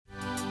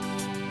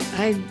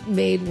I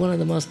made one of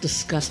the most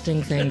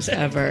disgusting things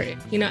ever.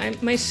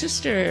 My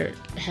sister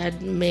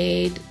had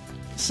made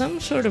some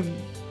sort of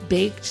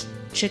baked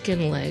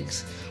chicken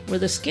legs where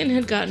the skin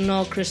had gotten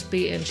all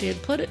crispy and she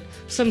had put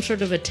some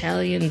sort of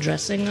Italian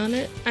dressing on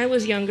it. I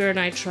was younger and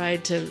I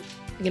tried to,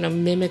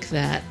 mimic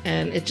that,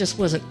 and it just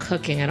wasn't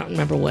cooking. I don't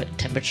remember what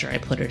temperature I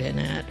put it in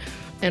at.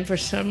 And for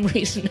some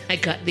reason, I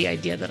got the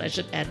idea that I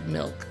should add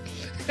milk.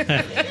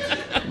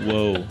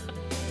 Whoa.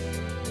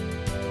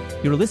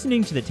 You're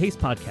listening to the Taste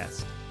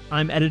Podcast.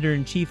 I'm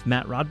Editor-in-Chief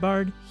Matt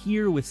Rodbard,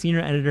 here with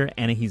Senior Editor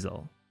Anna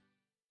Hezel.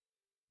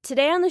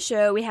 Today on the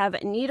show, we have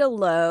Anita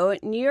Lo,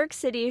 New York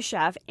City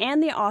chef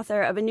and the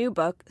author of a new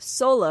book,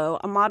 Solo,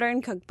 a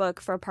modern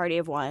cookbook for a party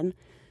of one.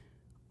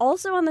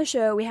 Also on the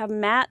show, we have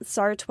Matt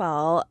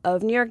Sartwell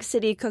of New York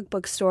City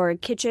cookbook store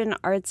Kitchen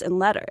Arts and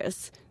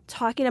Letters,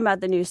 talking about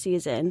the new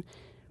season.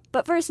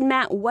 But first,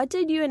 Matt, what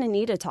did you and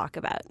Anita talk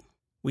about?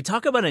 We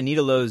talk about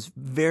Anita Lo's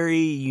very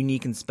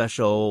unique and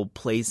special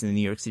place in the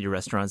New York City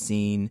restaurant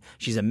scene.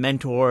 She's a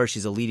mentor,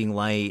 she's a leading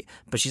light,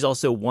 but she's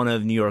also one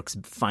of New York's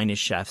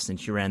finest chefs, and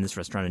she ran this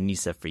restaurant in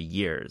Nisa for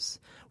years.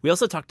 We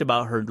also talked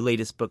about her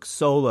latest book,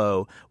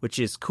 Solo, which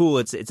is cool.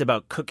 It's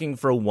about cooking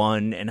for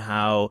one and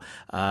how,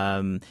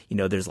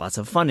 there's lots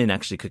of fun in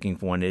actually cooking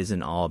for one. It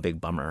isn't all a big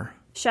bummer.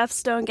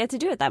 Chefs don't get to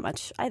do it that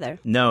much either.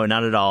 No,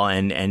 not at all.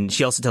 And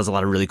she also tells a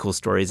lot of really cool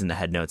stories in the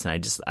head notes, and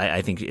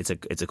I think it's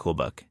a cool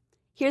book.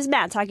 Here's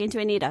Matt talking to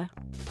Anita.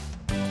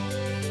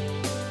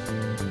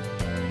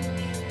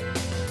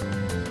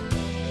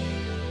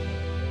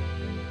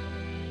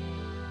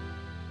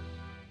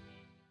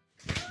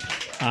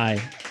 Hi.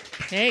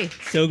 Hey.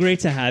 So great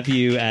to have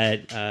you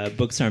at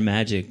Books Are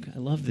Magic. I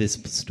love this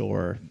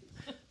store.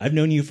 I've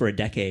known you for a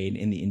decade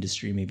in the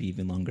industry, maybe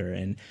even longer,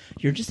 and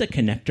you're just a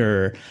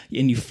connector,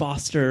 and you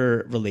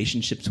foster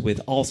relationships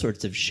with all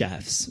sorts of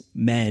chefs,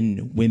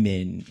 men,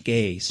 women,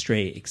 gay,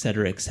 straight, et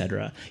cetera, et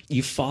cetera.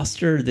 You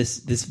foster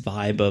this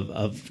vibe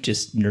of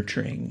just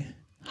nurturing.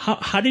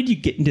 How did you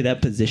get into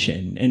that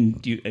position?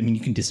 And you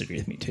can disagree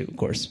with me too, of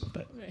course,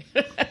 but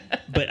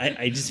but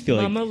I just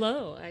feel Mama like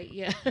Lo. I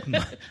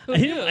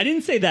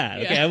didn't say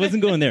that. Okay, I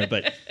wasn't going there,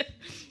 but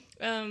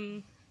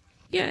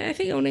Yeah, I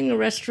think owning a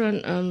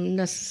restaurant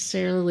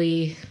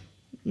necessarily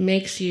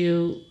makes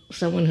you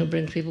someone who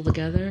brings people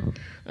together.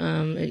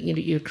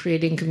 You're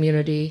creating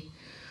community.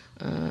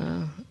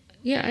 I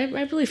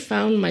really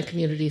found my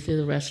community through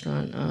the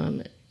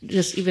restaurant.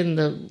 Just even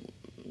the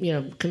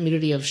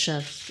community of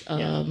chefs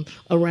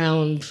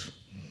around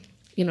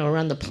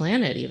the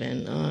planet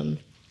even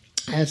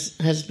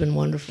has been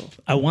wonderful.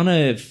 I want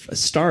to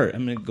start.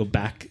 I'm going to go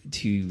back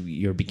to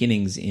your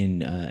beginnings in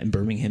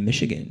Birmingham,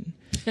 Michigan.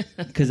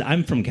 Because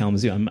I'm from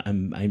Kalamazoo.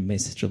 My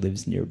sister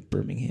lives near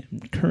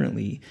Birmingham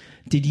currently.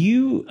 Did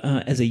you,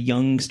 as a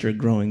youngster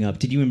growing up,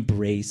 did you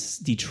embrace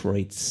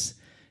Detroit's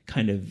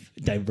kind of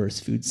diverse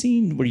food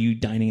scene? Were you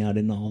dining out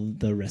in all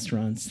the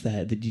restaurants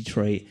that the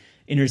Detroit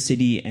inner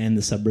city and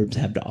the suburbs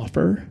have to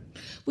offer?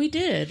 We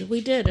did,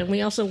 and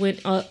we also went,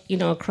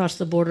 across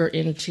the border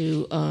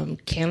into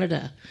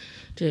Canada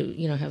to,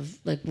 have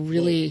like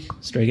really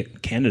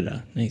Straight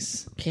Canada,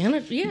 nice.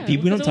 Canada, yeah. We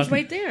don't it talk was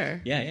right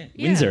there. Yeah.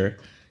 Windsor.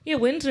 Yeah,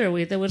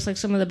 Windsor. There was like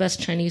some of the best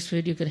Chinese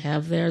food you could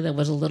have there. There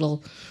was a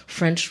little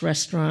French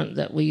restaurant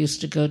that we used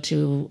to go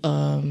to.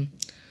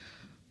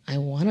 I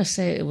want to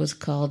say it was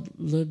called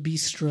Le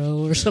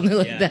Bistro or something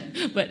like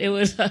that. But it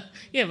was, but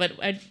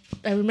I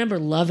remember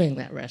loving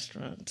that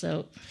restaurant.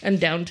 So, and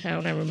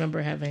downtown, I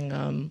remember having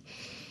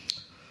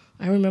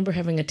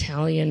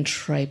Italian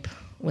tripe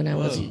when I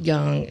was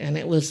young, and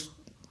it was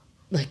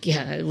like,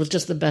 it was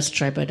just the best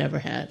tripe I'd ever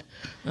had.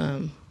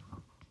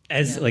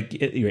 Like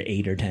you're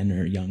 8 or 10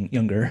 or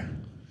younger.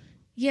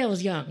 Yeah, I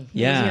was young.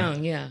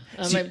 My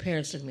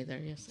parents took me there,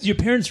 yes. So your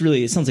parents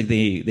really, it sounds like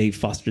they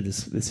fostered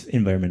this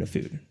environment of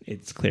food.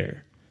 It's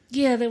clear.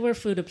 Yeah, they were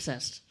food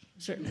obsessed,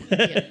 certainly.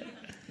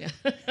 Yeah.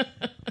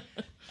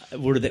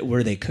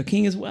 Were they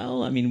cooking as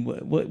well? I mean,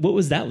 what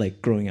was that like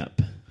growing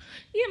up?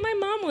 Yeah, my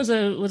mom was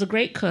a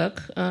great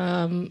cook.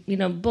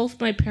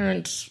 Both my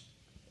parents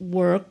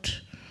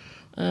worked,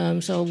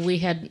 so we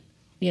had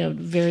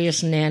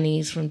various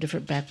nannies from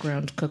different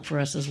backgrounds cook for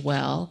us as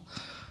well.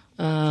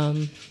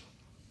 So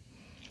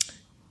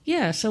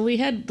we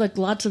had like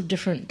lots of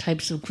different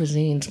types of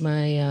cuisines.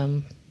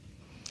 I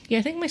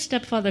think my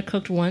stepfather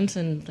cooked once,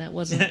 and that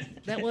wasn't a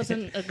good. That was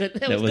good.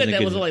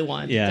 That was only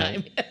one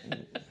time.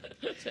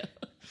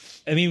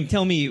 I mean,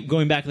 tell me,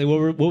 going back, like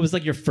what was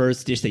like your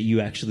first dish that you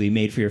actually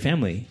made for your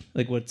family?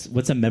 Like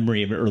what's a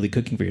memory of early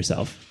cooking for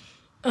yourself?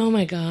 Oh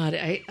my God,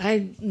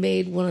 I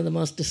made one of the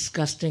most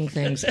disgusting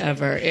things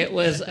ever. It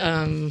was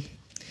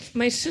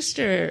my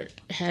sister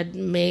had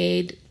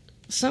made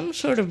some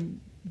sort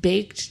of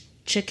baked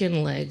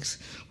chicken legs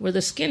where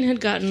the skin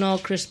had gotten all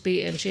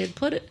crispy, and she had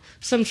put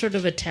some sort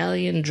of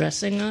Italian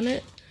dressing on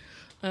it.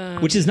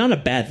 Which is not a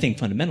bad thing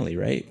fundamentally,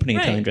 right? Putting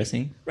Italian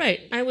dressing.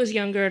 Right. I was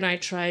younger and I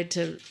tried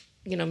to,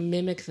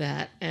 mimic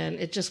that, and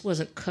it just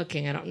wasn't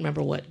cooking. I don't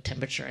remember what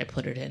temperature I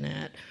put it in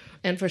at.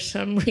 And for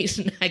some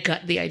reason, I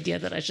got the idea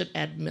that I should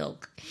add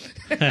milk.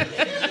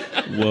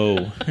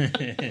 Whoa.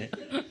 That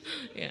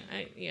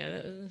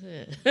was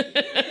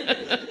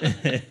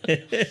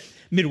it.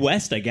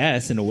 Midwest, I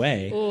guess, in a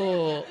way.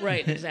 Oh,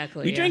 right,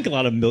 exactly. We drank a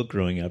lot of milk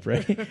growing up,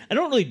 right? I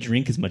don't really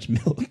drink as much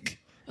milk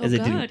as I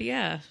do. Oh God,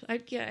 yeah.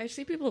 I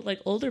see people like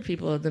older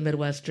people in the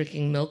Midwest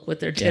drinking milk with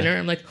their dinner.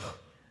 I'm like,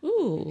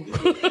 ooh.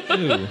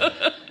 Ooh.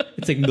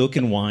 It's like milk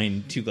and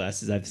wine, 2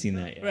 glasses. I've seen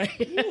that. Yeah.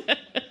 Right.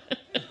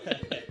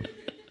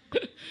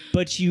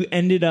 But you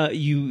ended up,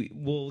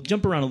 we'll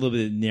jump around a little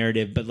bit of the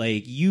narrative, but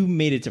like you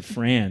made it to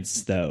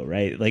France though,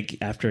 right? Like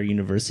after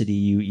university,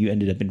 you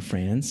ended up in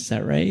France. Is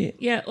that right?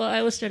 Yeah. Well,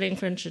 I was studying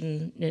French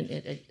in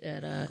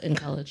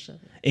college. So.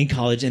 In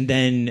college. And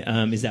then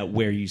is that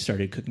where you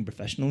started cooking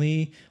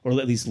professionally, or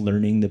at least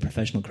learning the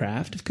professional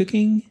craft of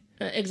cooking?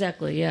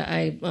 Exactly. Yeah.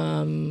 I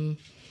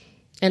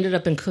ended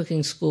up in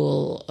cooking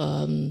school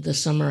the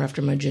summer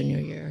after my junior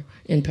year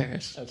in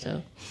Paris. Okay.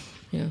 So,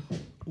 yeah.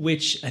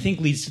 Which I think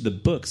leads to the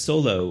book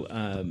Solo.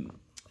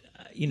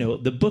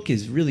 The book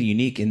is really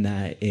unique in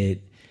that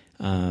it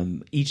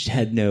each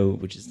head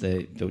note, which is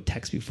the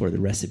text before the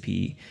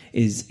recipe,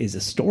 is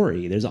a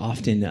story. There's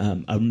often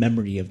a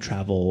memory of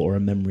travel or a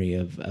memory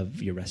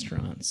of your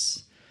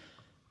restaurants.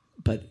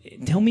 But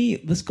tell me,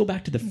 let's go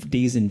back to the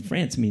days in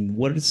France. I mean,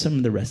 what are some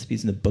of the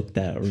recipes in the book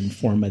that are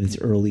informed by these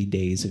early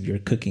days of your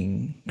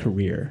cooking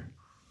career?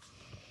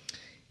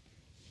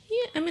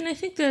 Yeah, I mean, I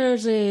think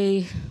there's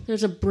a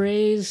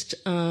braised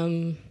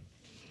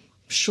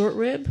short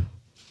rib,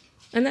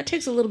 and that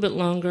takes a little bit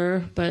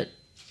longer, but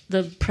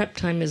the prep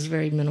time is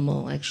very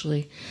minimal,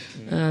 actually.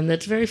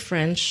 That's very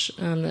French.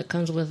 That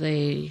comes with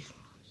a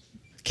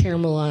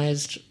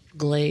caramelized,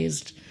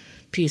 glazed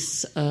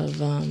piece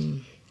of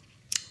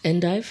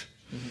endive.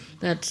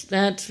 Mm-hmm.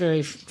 That's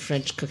very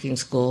French cooking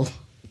school.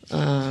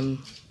 And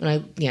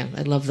I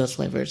love those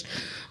flavors.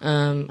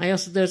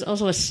 There's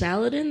also a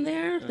salad in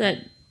there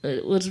that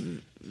was,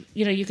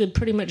 you could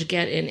pretty much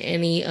get in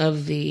any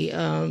of the,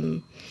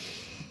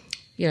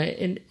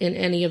 in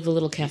any of the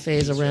little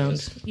cafes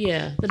around.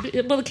 Yeah.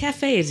 The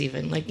cafes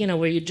even,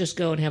 where you just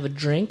go and have a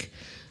drink.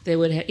 They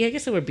would have, I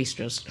guess they were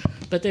bistros,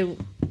 but they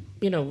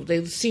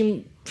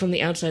seem, from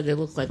the outside, they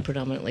look like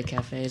predominantly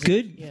cafes.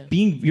 Good. Yeah.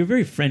 You're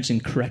very French in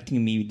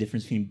correcting me the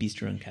difference between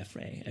bistro and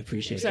cafe. I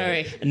appreciate it.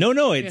 Sorry. No,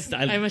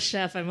 I'm a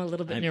chef. I'm a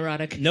little bit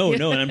neurotic. No,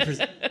 and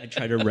I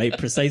try to write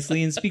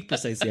precisely and speak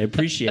precisely. I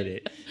appreciate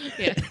it.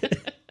 Yeah.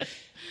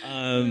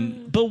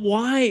 But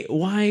why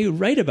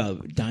write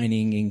about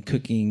dining and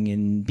cooking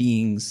and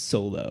being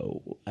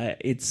solo?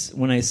 It's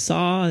when I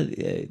saw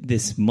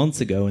this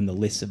months ago in the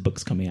list of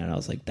books coming out, I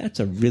was like, that's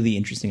a really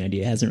interesting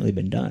idea. It hasn't really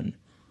been done.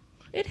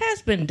 It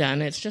has been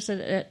done. It's just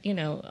there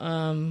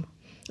aren't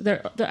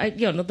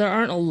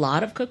a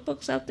lot of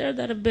cookbooks out there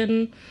that have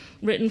been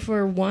written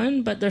for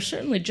one, but there's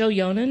certainly Joe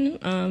Yonan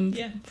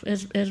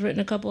has written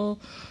a couple.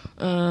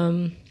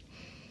 I'm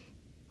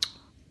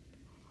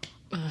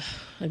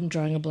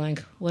drawing a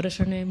blank. What is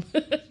her name?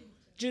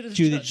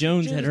 Judith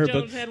Jones had her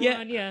book. Had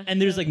one, yeah.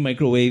 And there's like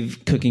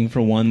Microwave Cooking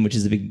for One, which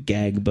is a big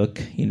gag book.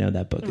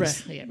 That book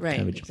is right,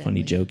 kind of a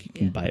funny joke. You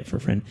can buy it for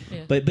a friend.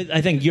 Yeah. But I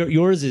think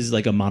yours is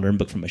like a modern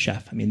book from a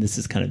chef. I mean, this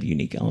is kind of a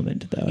unique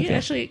element, though. Yeah,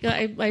 actually,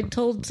 I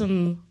told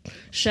some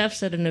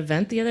chefs at an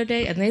event the other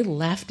day, and they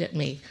laughed at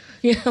me.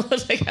 I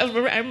was like,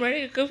 I'm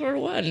ready to go for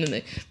one.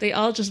 And they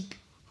all just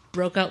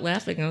broke out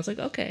laughing. I was like,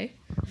 okay,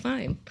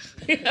 fine.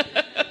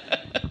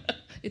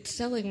 It's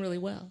selling really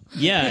well.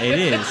 Yeah, it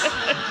is.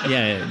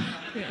 Yeah.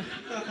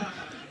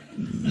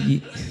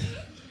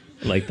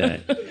 I like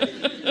that.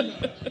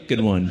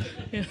 Good one.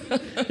 Yeah.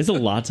 There's a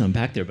lot to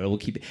unpack there, but we'll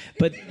keep it.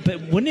 But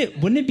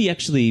wouldn't it be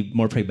actually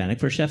more pragmatic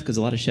for a chef? Because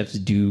a lot of chefs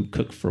do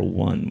cook for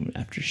one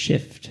after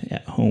shift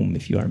at home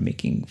if you are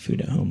making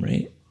food at home,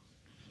 right?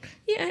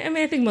 Yeah, I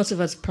mean, I think most of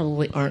us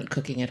probably aren't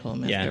cooking at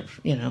home after,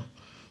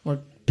 we're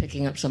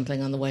picking up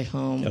something on the way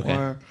home,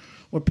 or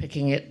we're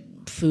picking it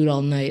food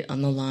all night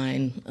on the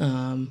line.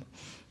 And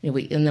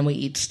then we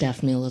eat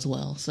staff meal as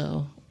well.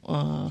 So,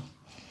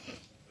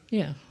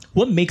 yeah.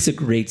 What makes a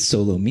great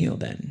solo meal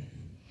then?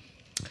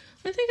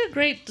 I think a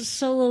great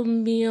solo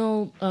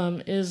meal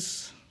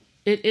is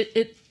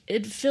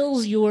it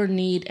fills your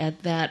need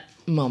at that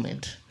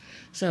moment.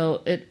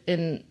 So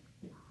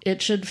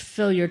it should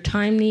fill your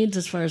time needs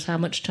as far as how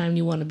much time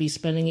you want to be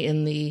spending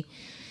in the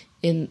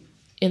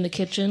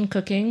kitchen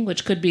cooking,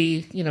 which could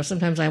be,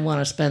 sometimes I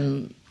want to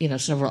spend,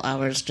 several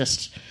hours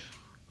just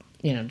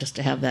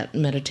to have that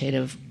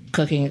meditative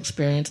cooking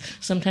experience.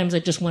 Sometimes I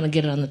just want to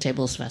get it on the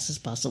table as fast as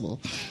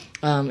possible.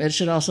 It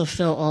should also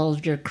fill all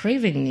of your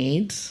craving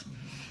needs.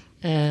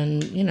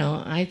 And,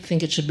 I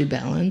think it should be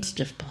balanced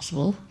if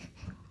possible.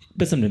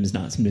 But sometimes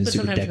not. Sometimes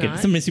super decadent.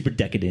 Sometimes super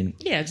decadent.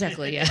 Yeah,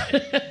 exactly. Yeah.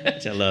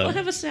 Which I love. Well,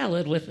 have a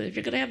salad with it. If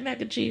you're going to have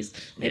mac and cheese,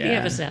 maybe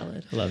have a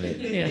salad. I love it.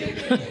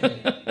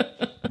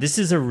 Yeah. This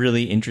is a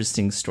really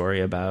interesting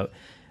story about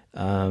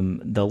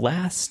the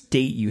last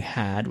date you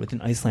had with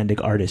an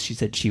Icelandic artist. She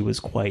said she was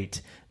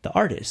quite the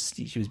artist.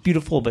 She was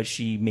beautiful, but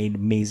she made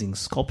amazing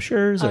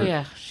sculptures. Oh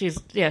yeah, she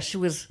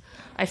was.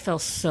 I fell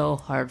so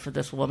hard for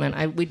this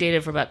woman. We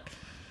dated for about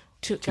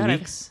 2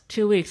 weeks.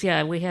 2 weeks.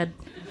 Yeah, we had.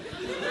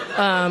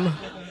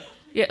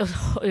 Yeah,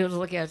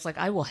 it's like,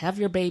 I will have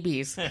your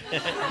babies.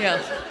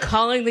 Yeah,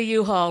 calling the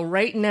U-Haul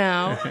right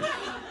now.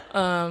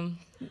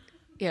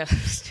 Yeah,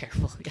 it's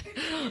terrible.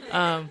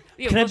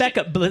 Can I back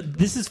up?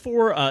 This is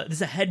this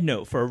is a head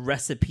note for a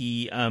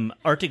recipe: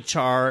 Arctic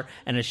char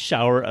and a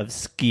shower of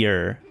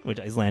skyr, which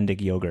is Icelandic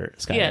yogurt.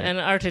 Skyr. Yeah, and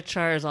Arctic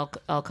char is all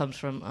comes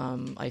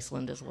from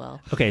Iceland as well.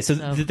 Okay, so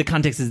the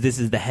context is this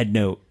is the head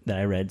note that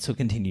I read. So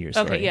continue your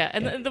story. Okay, yeah,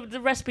 and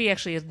the recipe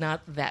actually is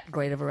not that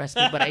great of a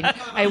recipe, but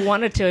I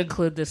wanted to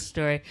include this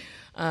story.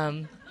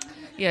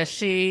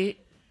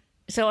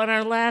 So on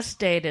our last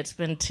date, it's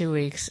been 2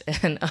 weeks,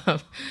 and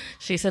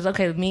she says,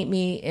 "Okay, meet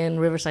me in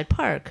Riverside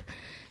Park."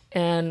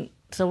 And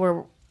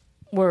so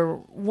we're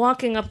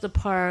walking up the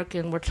park,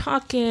 and we're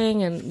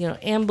talking, and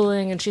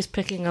ambling, and she's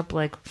picking up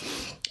like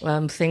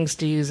things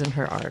to use in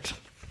her art,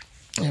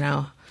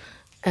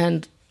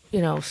 and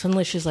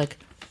suddenly she's like,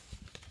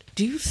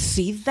 "Do you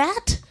see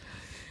that?"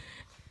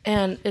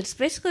 And it's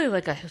basically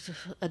like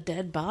a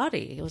dead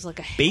body. It was like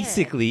a head.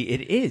 Basically,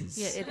 it is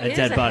a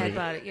dead body. Dead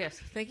body. Yes,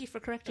 thank you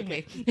for correcting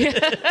me.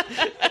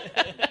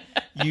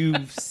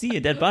 You see a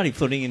dead body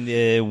floating in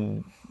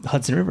the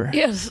Hudson River.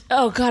 Yes.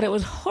 Oh God, it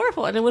was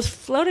horrible, and it was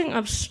floating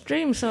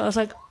upstream. So I was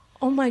like,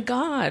 "Oh my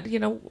God,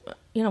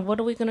 what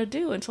are we gonna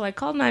do?" And so I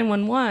called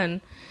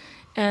 911,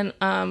 and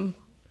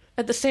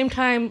at the same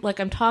time, like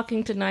I'm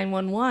talking to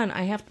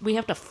 911, we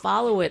have to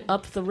follow it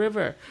up the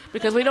river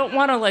because we don't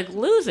want to like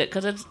lose it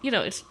because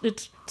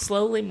it's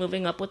slowly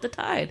moving up with the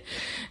tide.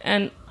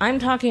 And I'm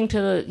talking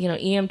to the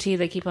EMT.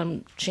 They keep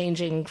on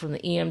changing from the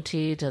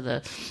EMT to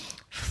the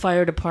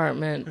fire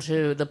department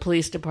to the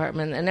police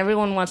department, and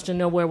everyone wants to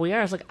know where we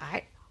are. It's like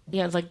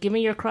it's like, give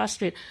me your cross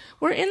street.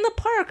 We're in the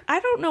park. I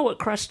don't know what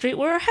cross street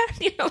we're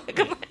at.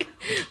 I'm like,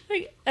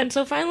 and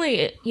so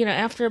finally,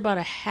 after about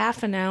a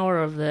half an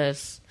hour of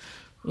this.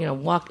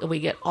 We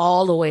get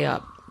all the way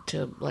up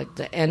to like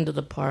the end of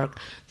the park.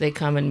 They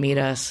come and meet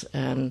us,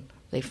 and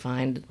they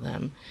find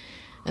them,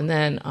 and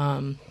then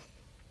and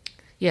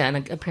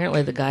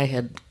apparently the guy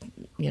had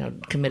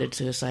committed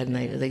suicide, and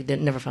they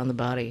never found the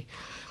body.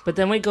 But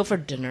then we go for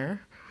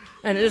dinner,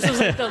 and this was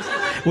like those.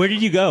 Where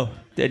did you go?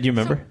 Do you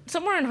remember?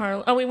 Somewhere in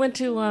Harlem. Oh, we went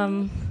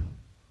to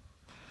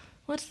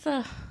what's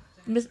the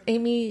Miss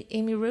Amy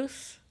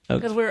Ruth?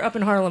 Because we're up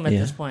in Harlem at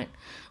this point.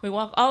 We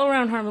walk all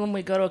around Harlem.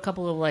 We go to a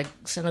couple of like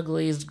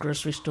Senegalese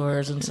grocery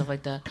stores and stuff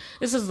like that.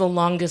 This is the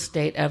longest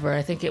date ever.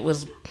 I think it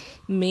was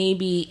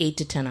maybe 8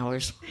 to 10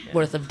 hours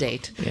worth of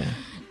date. Yeah.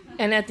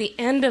 And at the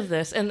end of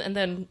this, and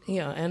then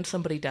and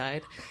somebody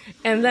died,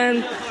 and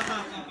then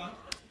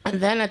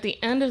at the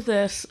end of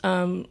this,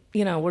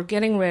 we're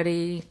getting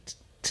ready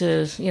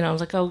to, I was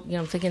like,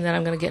 I'm thinking that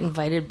I'm going to get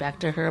invited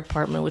back to her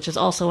apartment, which is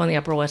also on the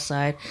Upper West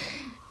Side.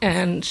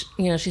 And,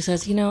 she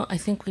says, I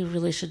think we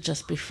really should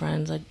just be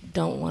friends. I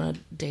don't want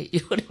to date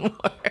you anymore.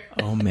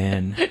 Oh,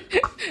 man.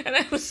 And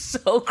I was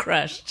so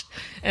crushed.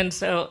 And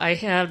so I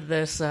had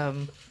this,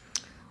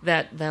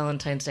 that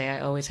Valentine's Day,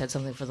 I always had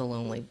something for the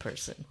lonely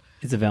person.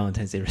 It's a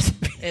Valentine's Day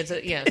recipe. So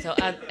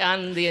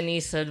on the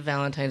Anissa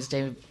Valentine's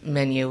Day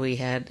menu we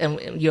had,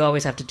 and you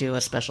always have to do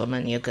a special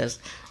menu because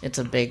it's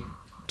a big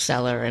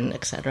seller and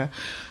et cetera.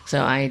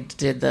 So I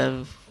did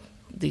the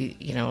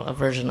a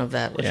version of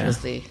that, which was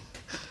the...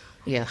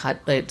 Yeah,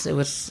 hot dates. It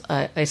was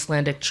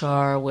Icelandic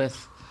char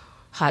with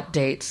hot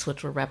dates,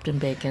 which were wrapped in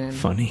bacon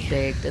and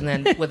baked, and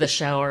then with a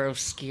shower of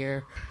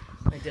skyr.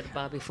 I did a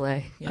Bobby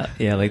Flay. Yeah,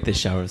 I like the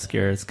shower of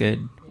skyr. It's good.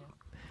 Yeah.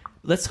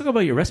 Let's talk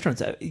about your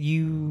restaurants.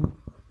 You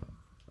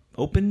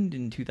opened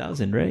in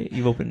 2000, right?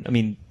 You opened,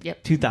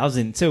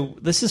 2000. So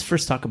let's just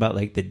first talk about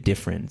like the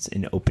difference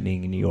in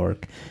opening in New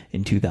York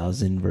in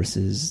 2000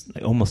 versus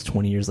like almost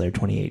 20 years later,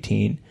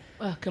 2018.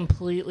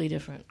 Completely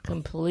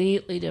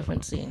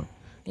different scene.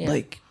 Yeah.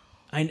 Like,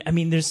 I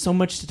mean, there's so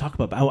much to talk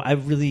about. But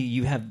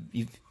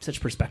you've such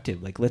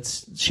perspective. Like,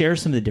 let's share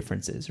some of the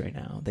differences right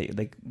now.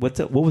 What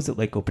was it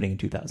like opening in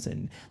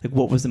 2000? Like,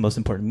 what was the most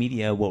important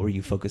media? What were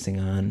you focusing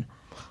on?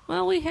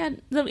 Well, we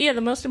had the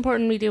most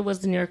important media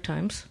was the New York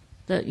Times.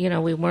 That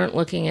we weren't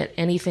looking at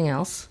anything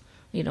else.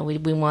 We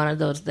wanted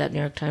that New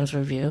York Times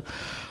review.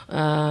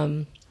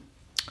 There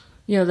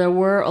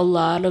were a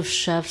lot of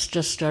chefs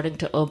just starting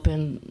to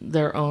open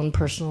their own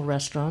personal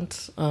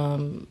restaurants,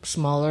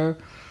 smaller.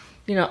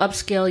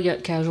 Upscale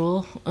yet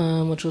casual,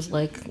 which was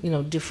like,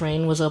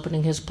 Dufresne was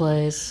opening his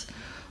place.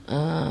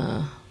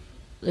 Dan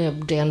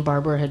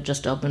Barber had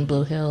just opened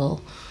Blue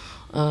Hill,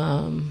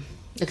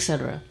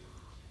 etc.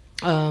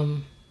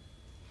 There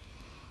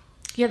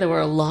were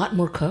a lot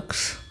more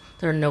cooks.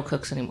 There are no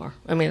cooks anymore.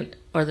 I mean,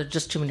 or there are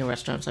just too many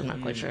restaurants. I'm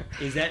not quite sure.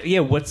 Is that,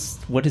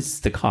 what is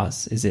the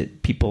cost? Is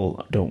it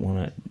people don't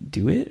want to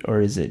do it,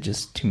 or is it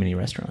just too many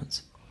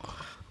restaurants?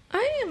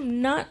 I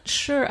am not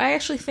sure. I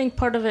actually think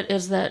part of it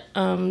is that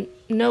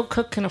no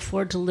cook can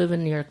afford to live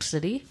in New York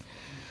City,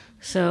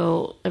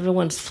 so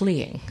everyone's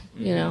fleeing.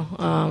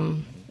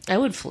 I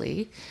would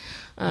flee.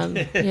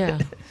 Yeah,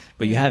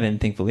 but you haven't,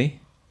 thankfully.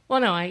 Well,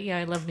 no,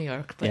 I love New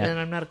York, but then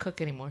I'm not a cook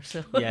anymore.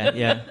 So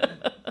yeah.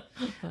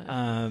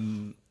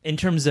 In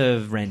terms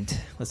of rent,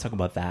 let's talk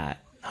about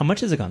that. How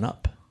much has it gone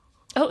up?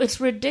 Oh, it's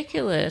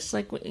ridiculous.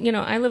 Like,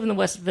 I live in the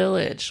West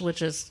Village,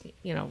 which is,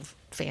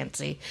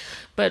 fancy.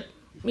 But,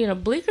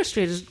 Bleecker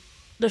Street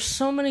there's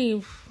so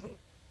many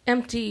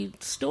empty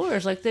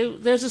stores. Like,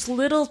 there's this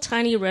little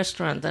tiny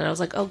restaurant that I was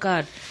like, oh,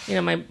 God.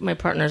 My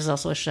partner is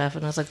also a chef,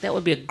 and I was like, that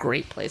would be a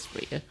great place for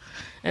you.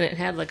 And it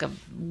had, like, a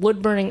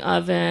wood-burning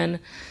oven.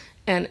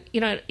 And,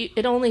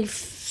 it only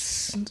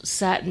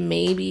sat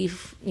maybe,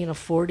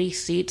 40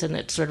 seats, and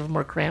it's sort of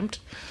more cramped.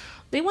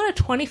 They wanted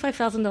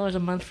 $25,000 a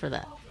month for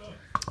that.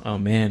 Oh,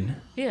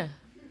 man. Yeah.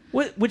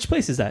 Which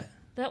place is that?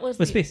 That was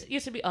what space? It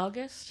used to be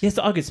August. Yes,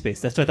 the August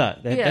space. That's what I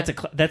thought. Yeah.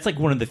 That's like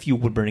one of the few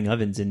wood-burning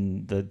ovens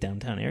in the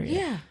downtown area.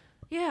 Yeah.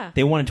 Yeah.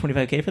 They wanted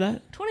 $25K for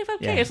that?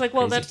 $25K. Yeah, It's like,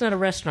 well, crazy. that's not a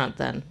restaurant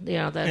then.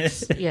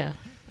 That's, yeah.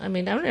 I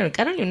mean, I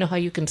don't even know how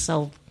you can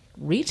sell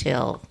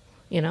retail,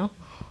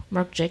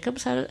 Marc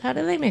Jacobs, how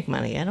do they make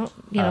money? I don't,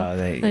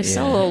 they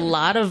sell a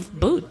lot of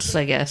boots,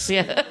 I guess.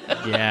 Yeah.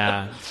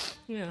 Yeah.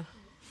 Yeah.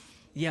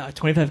 Yeah,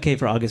 $25K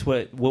for August.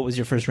 What was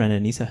your first rent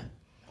at Nisa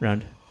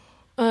round?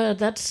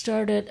 That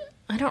started,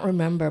 I don't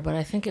remember, but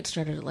I think it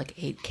started at like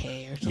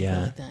 $8K or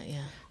something like that.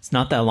 Yeah. It's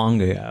not that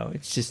long ago.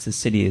 It's just the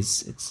city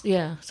it's.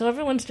 Yeah. So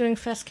everyone's doing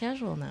fast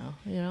casual now,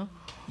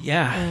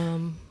 Yeah.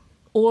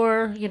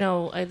 Or,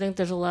 I think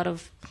there's a lot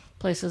of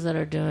places that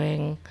are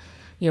doing,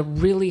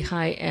 really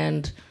high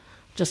end,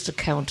 just a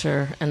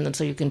counter, and then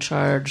so you can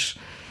charge,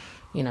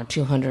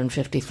 $250,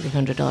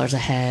 $300 a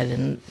head,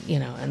 and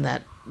and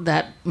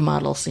that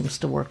model seems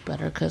to work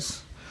better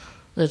because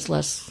there's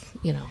less,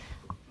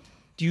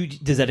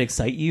 Does that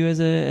excite you as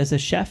a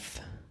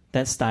chef?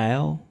 That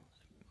style?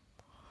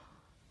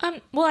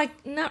 Well,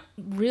 not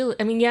really.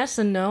 I mean, yes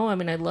and no. I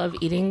mean, I love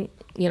eating,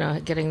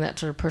 getting that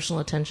sort of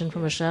personal attention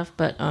from a chef,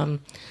 but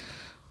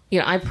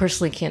I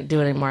personally can't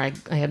do it anymore.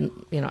 I had,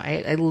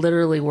 I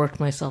literally worked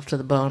myself to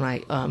the bone.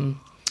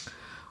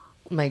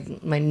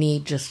 My knee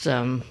just,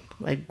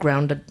 I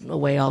ground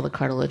away all the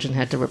cartilage and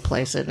had to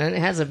replace it, and it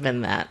hasn't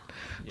been that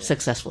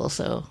successful.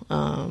 So,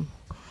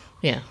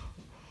 yeah.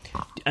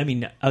 I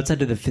mean,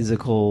 outside of the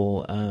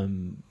physical,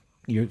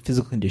 your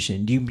physical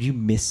condition, do you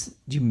miss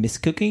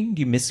cooking? Do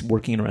you miss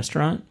working in a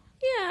restaurant?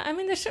 Yeah, I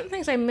mean, there's certain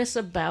things I miss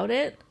about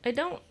it. I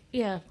don't.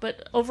 Yeah,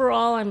 but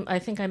overall, I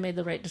think I made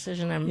the right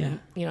decision. I'm,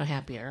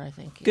 happier. I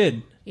think.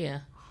 Good. Yeah.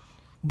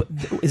 But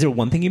is there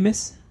one thing you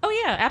miss? Oh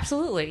yeah,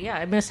 absolutely. Yeah,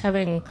 I miss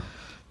having,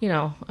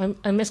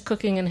 I miss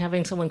cooking and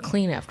having someone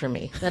clean after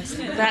me. That's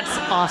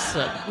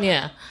awesome.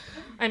 Yeah.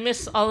 I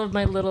miss all of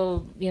my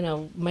little,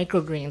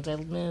 microgreens.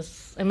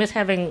 I miss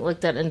having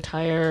like that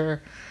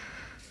entire,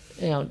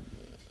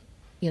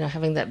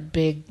 having that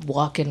big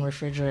walk-in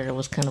refrigerator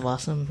was kind of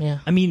awesome. Yeah.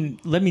 I mean,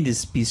 let me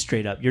just be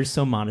straight up. You're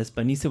so modest,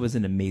 but Nisa was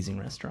an amazing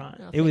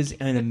restaurant. Oh, it was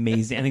an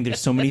amazing. I think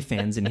there's so many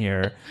fans in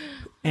here,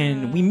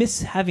 and we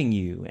miss having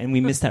you, and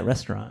we miss that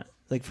restaurant,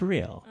 like for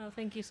real. Oh,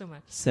 thank you so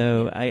much.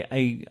 So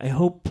I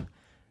hope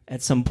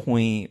at some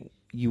point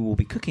you will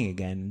be cooking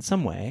again in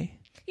some way.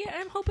 Yeah,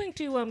 I'm hoping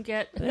to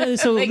get.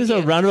 So there's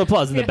a round of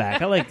applause in the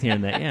back. I liked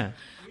hearing that. Yeah.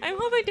 I'm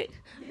hoping to.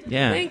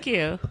 Yeah. Thank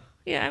you.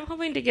 Yeah, I'm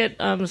hoping to get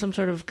some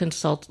sort of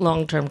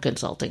long-term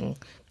consulting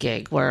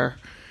gig where,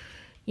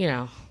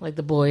 like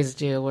the boys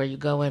do, where you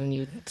go in and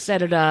you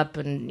set it up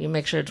and you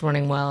make sure it's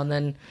running well, and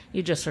then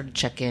you just sort of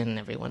check in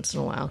every once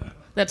in a while.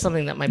 That's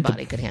something that my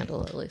body could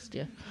handle, at least.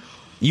 Yeah.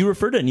 You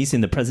refer to Nisa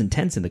in the present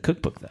tense in the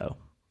cookbook, though.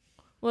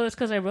 Well, it's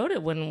because I wrote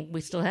it when we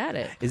still had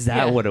it. Is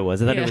that what it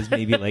was? I thought it was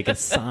maybe like a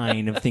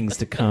sign of things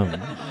to come.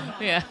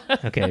 Yeah.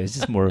 Okay, it was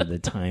just more of the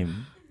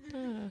time.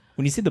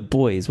 When you say the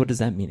boys, what does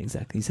that mean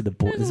exactly? You said the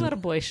boys. There's a lot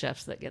of boy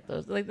chefs that get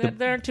those. Like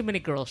there aren't too many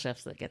girl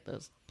chefs that get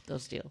those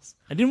deals.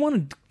 I didn't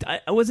want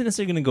to. I wasn't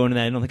necessarily going to go into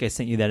that. I don't think I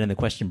sent you that in the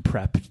question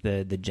prep,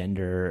 the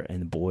gender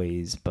and the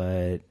boys.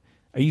 But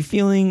how are you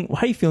feeling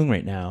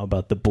right now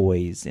about the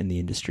boys in the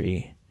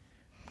industry?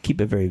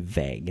 Keep it very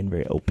vague and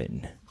very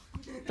open.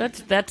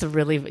 That's a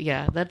really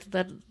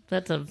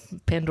that's a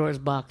Pandora's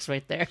box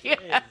right there.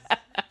 Yeah.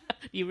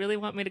 You really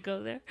want me to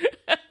go there?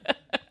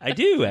 I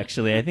do,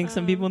 actually. I think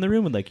some people in the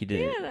room would like you to.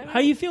 Yeah, How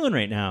are you feeling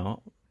right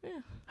now? Yeah.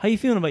 How are you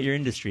feeling about your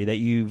industry that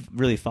you've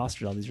really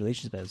fostered all these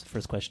relationships? That was the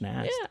first question I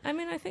asked. Yeah, I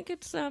mean, I think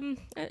it's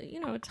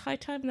it's high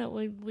time that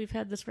we've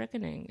had this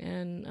reckoning,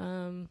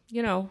 and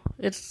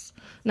it's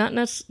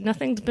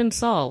nothing's been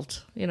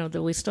solved.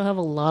 That we still have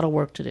a lot of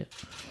work to do.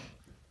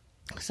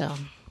 So,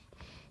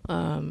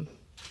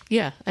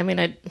 yeah, I mean,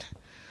 I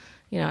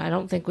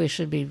don't think we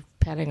should be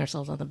patting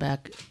ourselves on the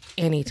back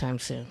anytime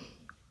soon.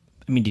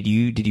 I mean, did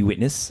you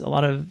witness a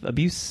lot of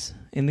abuse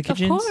in the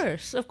kitchens?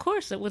 Of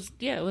course. It was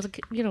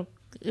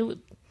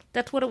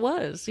that's what it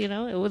was. It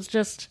was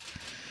just,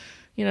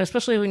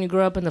 especially when you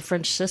grow up in the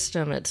French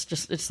system,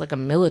 it's like a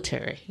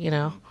military.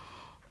 Yeah,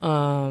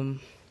 and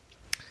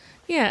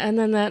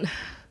then that,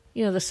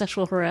 the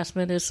sexual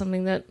harassment is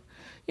something that,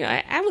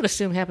 I would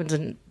assume happens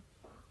in,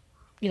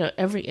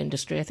 every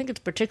industry. I think it's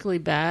particularly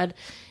bad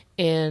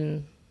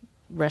in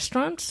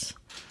restaurants,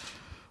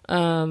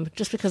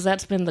 just because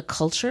that's been the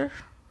culture.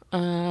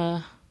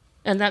 And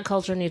that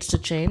culture needs to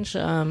change,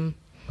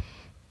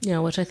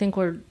 which I think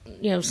we're,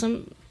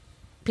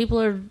 people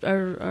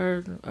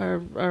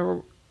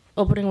are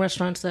opening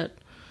restaurants that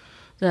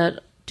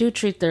do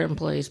treat their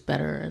employees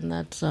better, and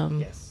that's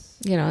Yes.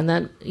 and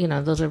that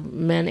those are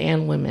men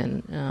and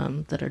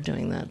women that are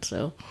doing that.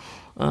 So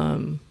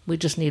we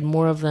just need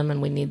more of them,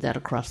 and we need that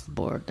across the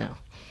board now.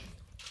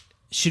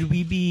 Should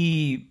we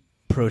be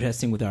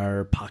protesting with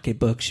our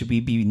pocketbook? Should we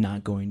be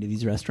not going to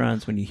these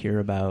restaurants when you hear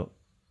about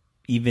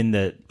even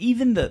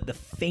the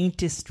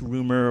faintest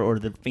rumor or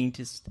the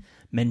faintest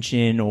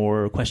mention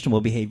or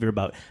questionable behavior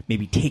about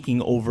maybe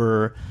taking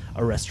over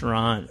a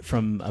restaurant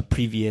from a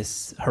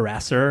previous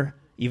harasser,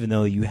 even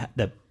though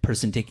the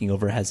person taking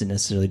over hasn't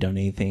necessarily done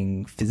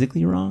anything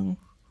physically wrong?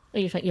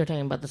 You're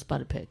talking about the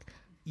spotted pig.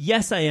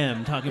 Yes, I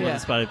am talking about the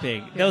spotted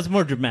pig. That was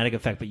more dramatic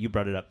effect, but you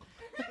brought it up.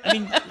 I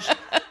mean,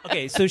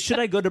 okay, so should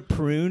I go to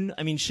Perun?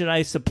 I mean, should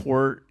I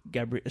support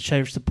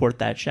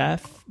that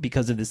chef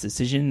because of this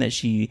decision that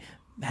she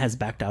has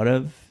backed out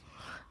of?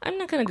 I'm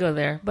not going to go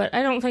there, but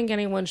I don't think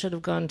anyone should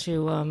have gone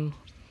to.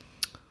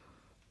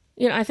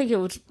 I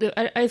think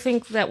I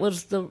think that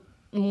was the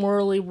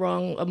morally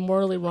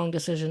wrong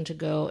decision to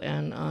go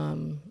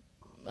and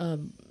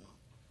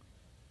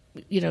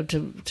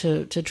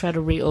to try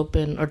to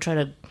reopen or try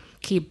to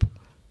keep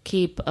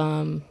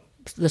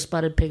the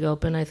Spotted Pig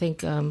open. I think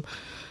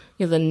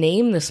the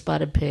name The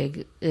Spotted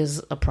Pig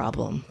is a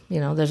problem.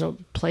 There's a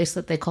place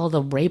that they call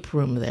the rape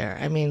room there.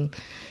 I mean,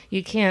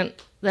 you can't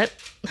that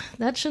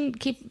shouldn't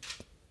keep.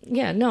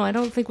 Yeah, no, I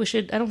don't think we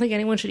should. I don't think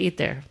anyone should eat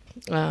there.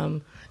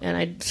 And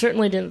I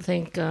certainly didn't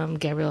think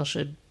Gabrielle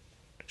should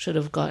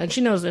have gone. And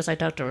she knows this. I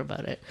talked to her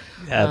about it.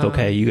 Yeah,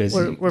 okay, you guys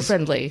we're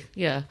friendly.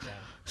 Yeah.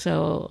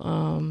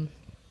 So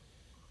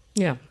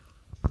yeah.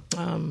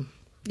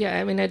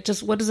 I mean,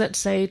 what does that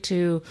say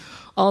to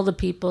all the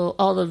people,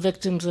 all the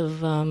victims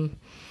of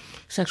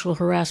sexual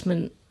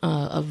harassment,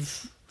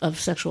 of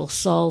sexual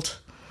assault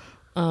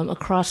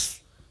across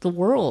the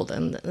world?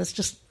 And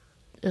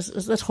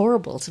that's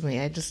horrible to me.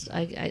 I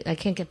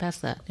can't get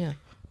past that. Yeah.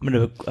 I'm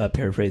going to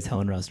paraphrase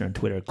Helen Rosner on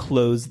Twitter.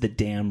 Close the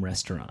damn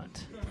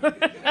restaurant.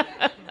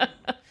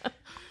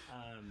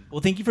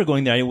 Well, thank you for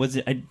going there. I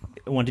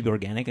want to be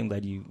organic. I'm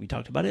glad we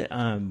talked about it.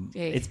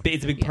 It's a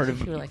big part of.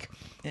 You were like,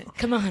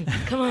 come on.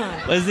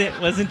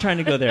 Wasn't trying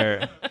to go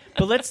there,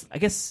 but let's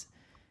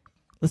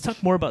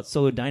talk more about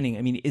solo dining.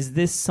 I mean, is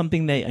this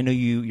something that I know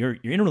you're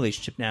in a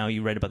relationship now?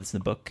 You write about this in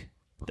the book,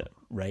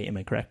 right? Am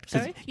I correct?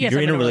 Sorry? Yes,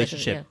 you're I'm in a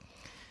relationship.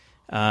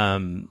 Yeah.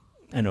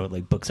 I know,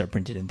 like, books are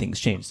printed and things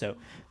change. So,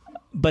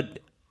 but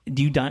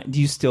do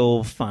you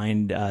still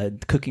find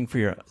cooking for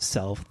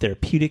yourself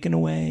therapeutic in a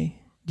way?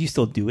 Do you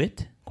still do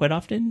it quite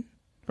often,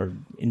 or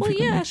infrequently? Well,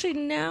 yeah, actually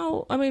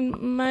now, I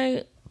mean,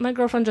 my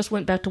girlfriend just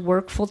went back to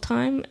work full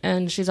time,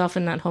 and she's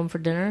often not home for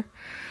dinner.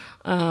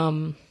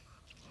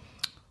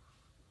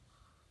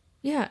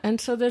 Yeah,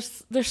 and so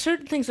there's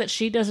certain things that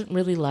she doesn't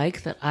really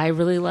like that I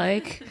really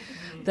like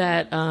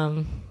that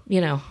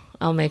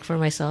I'll make for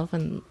myself,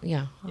 and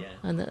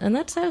and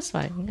that's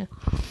satisfying. Yeah.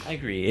 I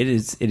agree. It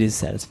is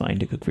satisfying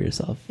to cook for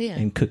yourself,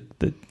 and cook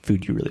the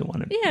food you really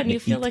want to. Yeah, and you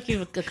feel like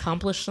you've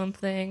accomplished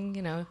something,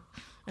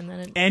 and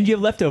then and you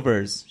have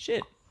leftovers.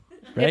 Shit,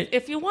 right?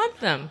 If you want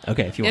them.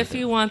 Okay, if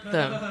you want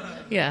them.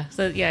 Yeah.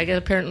 So yeah, I guess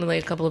apparently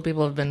a couple of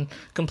people have been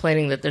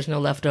complaining that there's no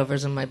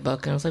leftovers in my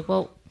book, and I was like,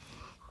 well,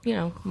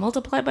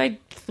 multiply by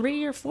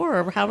 3 or 4,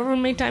 or however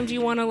many times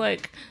you want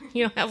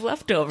to have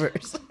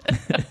leftovers.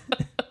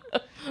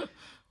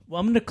 Well,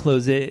 I'm going to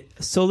close it.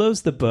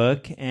 Solo's the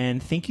book,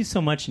 and thank you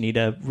so much,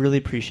 Nita. Really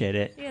appreciate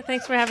it. Yeah,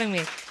 thanks for having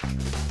me.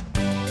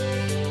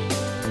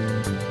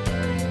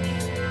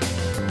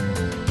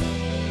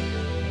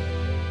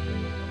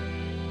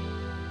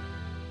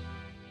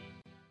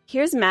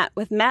 Here's Matt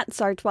with Matt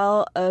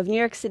Sartwell of New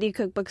York City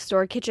cookbook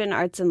store Kitchen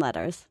Arts and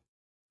Letters.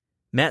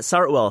 Matt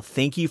Sartwell,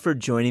 thank you for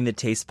joining the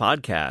Taste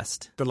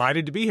Podcast.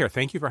 Delighted to be here.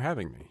 Thank you for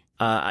having me.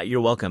 You're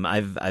welcome.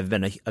 I've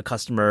been a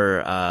customer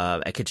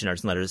at Kitchen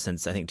Arts and Letters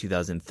since, I think,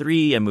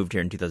 2003. I moved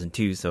here in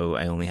 2002, so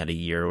I only had a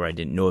year where I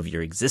didn't know of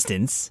your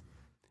existence.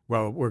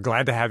 Well, we're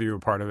glad to have you a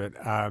part of it.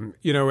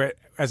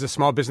 As a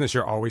small business,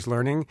 you're always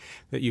learning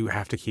that you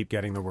have to keep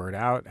getting the word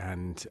out,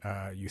 and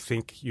you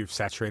think you've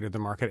saturated the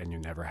market, and you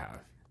never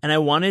have. And I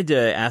wanted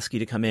to ask you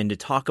to come in to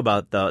talk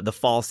about the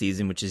fall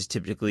season, which is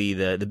typically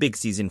the big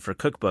season for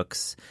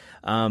cookbooks.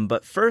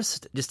 But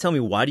first, just tell me,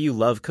 why do you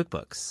love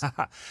cookbooks?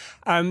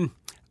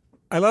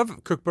 I love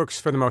cookbooks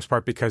for the most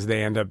part because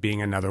they end up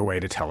being another way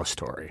to tell a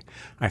story.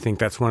 I think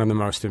that's one of the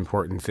most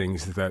important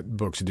things that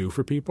books do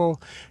for people.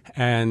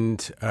 And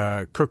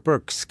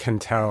cookbooks can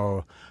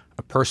tell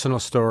a personal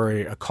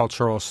story, a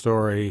cultural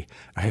story,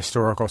 a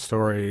historical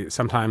story,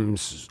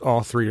 sometimes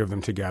all three of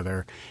them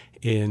together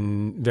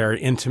in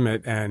very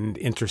intimate and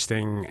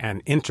interesting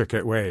and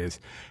intricate ways.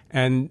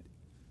 And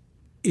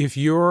if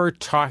you're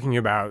talking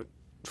about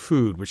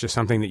food, which is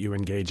something that you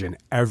engage in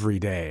every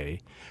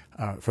day,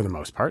 for the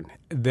most part,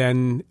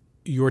 then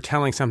you're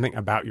telling something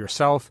about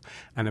yourself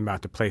and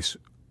about the place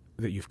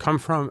that you've come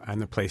from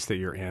and the place that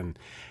you're in.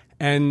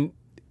 And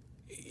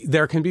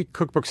there can be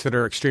cookbooks that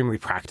are extremely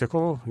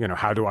practical.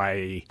 How do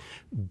I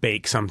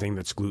bake something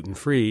that's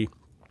gluten-free?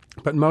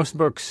 But most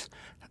books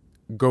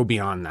go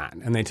beyond that,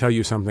 and they tell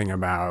you something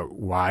about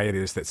why it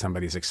is that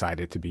somebody's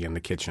excited to be in the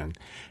kitchen.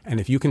 And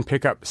if you can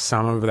pick up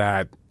some of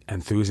that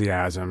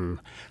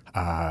enthusiasm,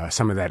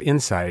 some of that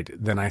insight,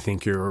 then I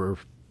think your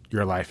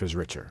life is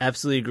richer.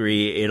 Absolutely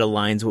agree. It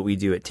aligns what we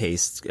do at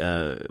Taste.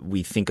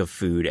 We think of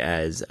food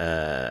as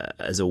a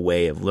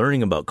way of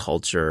learning about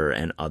culture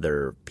and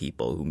other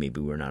people who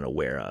maybe we're not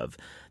aware of.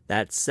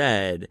 That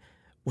said,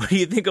 what do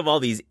you think of all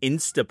these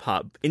instant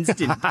pot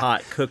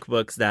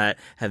cookbooks that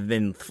have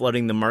been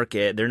flooding the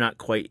market? They're not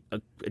quite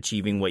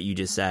achieving what you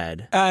just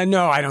said.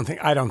 No, I don't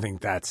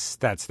think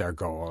that's their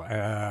goal.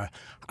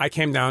 I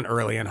came down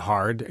early and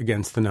hard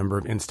against the number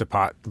of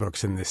Instapot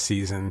books in this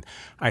season.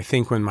 I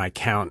think when my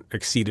count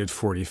exceeded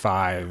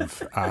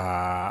 45,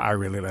 I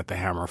really let the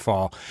hammer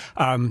fall.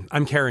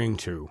 I'm carrying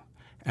 2,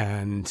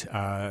 and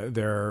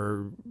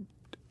they're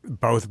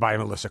both by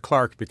Melissa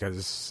Clark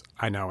because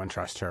I know and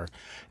trust her.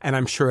 And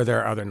I'm sure there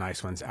are other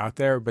nice ones out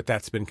there, but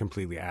that's been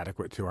completely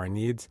adequate to our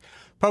needs.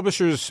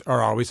 Publishers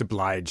are always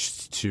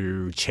obliged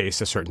to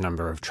chase a certain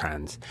number of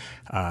trends.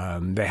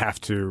 They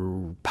have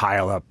to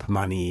pile up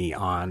money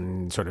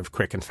on sort of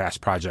quick and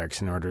fast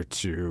projects in order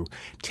to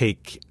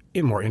take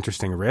more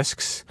interesting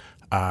risks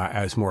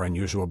as more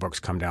unusual books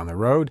come down the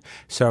road.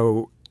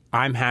 So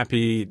I'm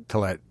happy to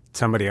let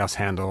somebody else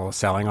handle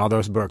selling all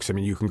those books. I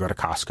mean, you can go to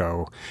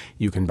Costco.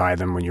 You can buy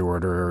them when you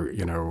order,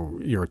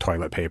 your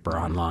toilet paper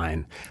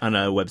online. On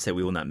a website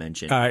we will not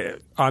mention.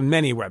 On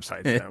many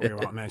websites that we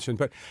won't mention.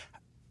 But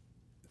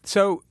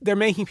so they're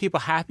making people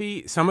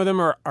happy. Some of them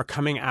are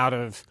coming out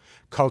of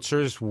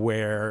cultures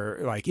where,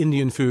 like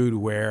Indian food,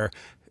 where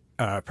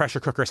pressure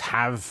cookers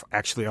have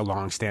actually a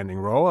long-standing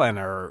role and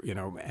are,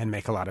 and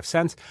make a lot of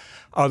sense.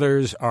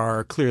 Others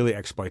are clearly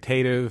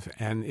exploitative,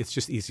 and it's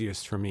just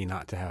easiest for me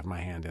not to have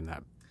my hand in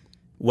that.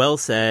 Well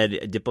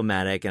said,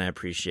 diplomatic, and I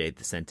appreciate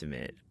the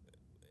sentiment.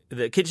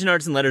 The Kitchen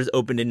Arts and Letters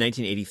opened in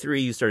 1983.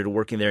 You started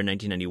working there in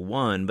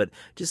 1991, but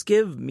just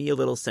give me a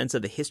little sense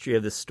of the history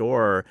of the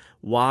store.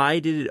 Why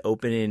did it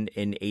open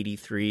in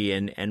 83,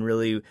 and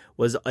really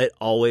was it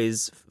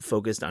always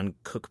focused on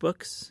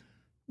cookbooks?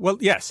 Well,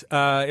 yes.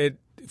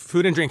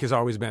 Food and drink has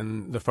always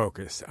been the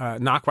focus.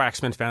 Nock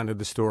Waxman founded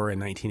the store in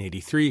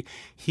 1983.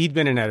 He'd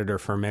been an editor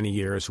for many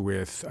years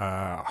with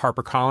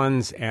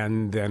HarperCollins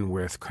and then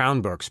with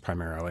Crown Books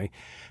primarily.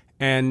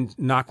 And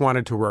Nock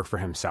wanted to work for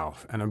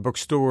himself. And a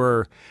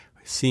bookstore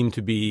seemed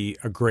to be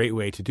a great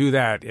way to do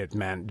that. It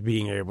meant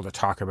being able to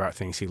talk about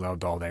things he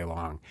loved all day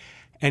long.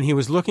 And he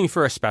was looking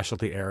for a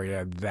specialty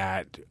area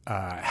that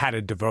had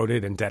a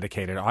devoted and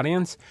dedicated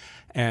audience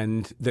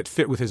and that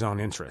fit with his own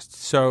interests.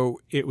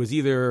 So it was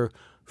either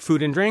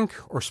food and drink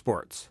or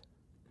sports.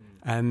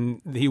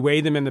 And he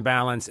weighed them in the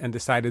balance and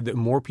decided that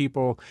more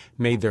people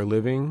made their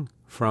living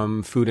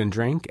from food and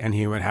drink, and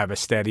he would have a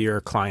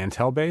steadier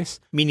clientele base.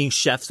 Meaning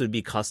chefs would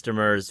be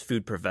customers,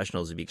 food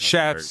professionals would be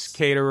customers. Chefs,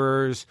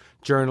 caterers,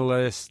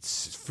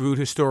 journalists, food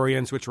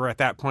historians, which were at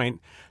that point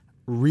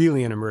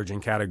really an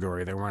emerging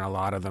category. There weren't a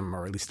lot of them,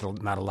 or at least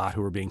not a lot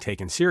who were being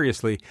taken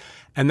seriously.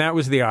 And that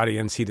was the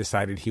audience he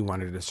decided he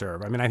wanted to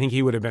serve. I mean, I think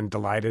he would have been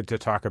delighted to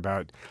talk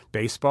about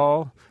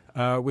baseball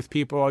with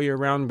people all year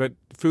round, but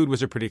food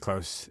was pretty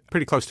close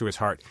to his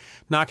heart.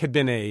 Nock had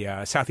been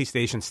a Southeast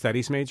Asian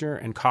studies major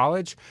in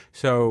college,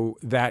 so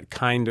that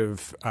kind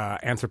of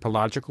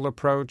anthropological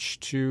approach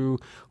to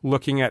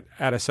looking at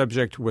a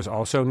subject was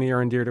also near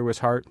and dear to his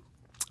heart.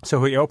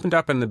 So he opened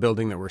up in the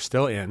building that we're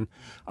still in,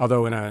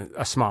 although in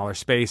a smaller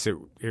space.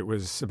 It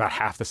was about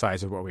half the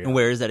size of what we are. And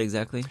where is that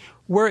exactly?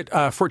 We're at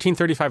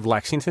 1435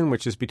 Lexington,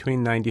 which is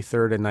between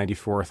 93rd and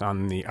 94th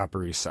on the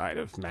Upper East Side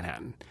of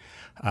Manhattan.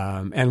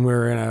 And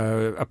we're in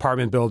an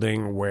apartment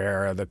building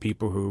where the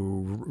people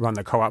who run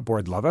the co-op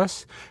board love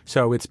us.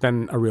 So it's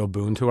been a real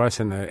boon to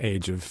us in the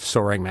age of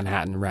soaring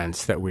Manhattan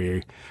rents that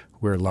we're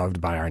loved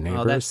by our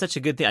neighbors. Oh, that's such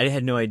a good thing. I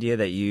had no idea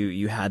that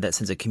you had that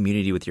sense of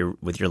community with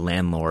your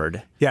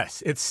landlord.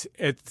 Yes, it's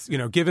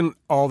given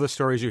all the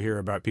stories you hear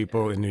about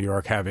people in New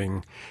York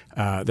having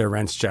their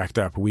rents jacked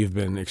up, we've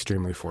been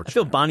extremely fortunate. I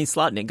feel Bonnie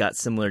Slotnick got a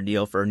similar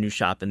deal for a new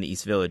shop in the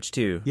East Village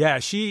too. Yeah,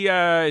 she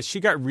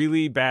got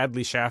really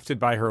badly shafted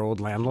by her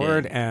old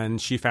landlord, and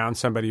she found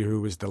somebody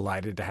who was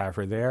delighted to have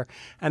her there,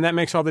 and that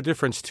makes all the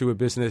difference to a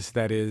business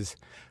that is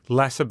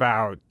less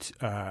about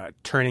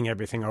turning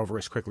everything over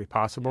as quickly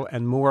possible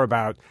and more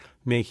about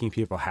making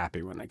people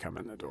happy when they come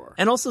in the door.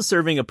 And also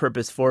serving a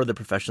purpose for the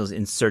professionals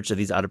in search of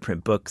these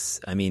out-of-print books.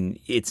 I mean,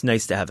 it's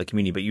nice to have a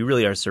community, but you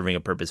really are serving a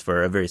purpose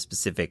for a very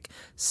specific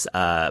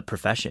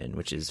profession,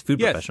 which is food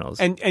professionals.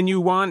 And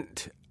you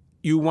want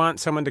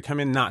someone to come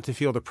in not to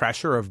feel the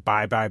pressure of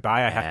buy.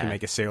 I have to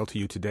make a sale to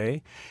you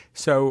today.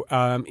 So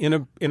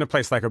in a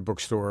place like a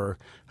bookstore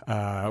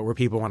where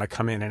people want to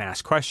come in and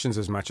ask questions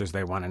as much as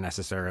they want to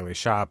necessarily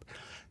shop,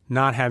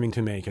 not having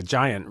to make a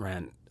giant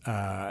rent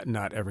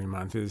not every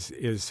month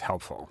is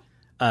helpful.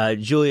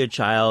 Julia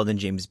Child and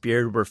James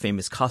Beard were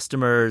famous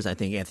customers. I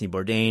think Anthony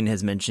Bourdain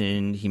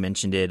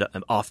mentioned it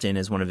often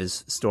as one of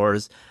his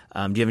stores.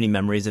 Do you have any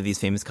memories of these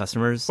famous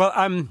customers? Well,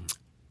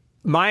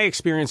 My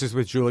experiences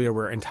with Julia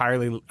were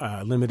entirely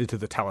limited to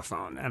the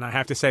telephone. And I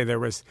have to say there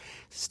was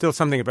still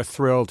something of a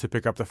thrill to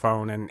pick up the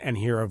phone and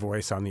hear a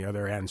voice on the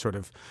other end sort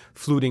of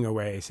fluting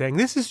away saying,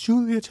 "This is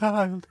Julia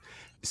Child."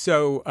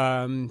 So,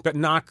 but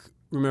Knock,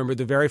 remember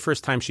the very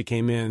first time she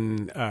came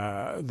in,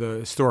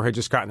 the store had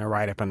just gotten a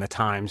write-up in the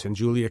Times, and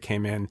Julia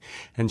came in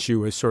and she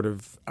was sort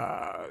of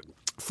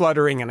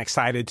fluttering and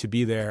excited to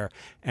be there.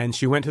 And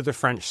she went to the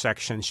French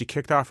section. She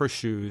kicked off her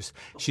shoes.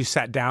 She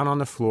sat down on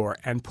the floor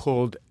and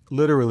pulled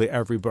literally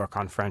every book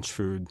on French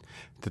food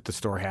that the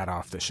store had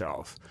off the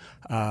shelf.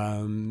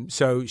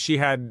 So she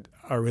had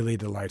a really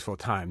delightful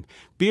time.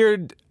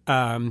 Beard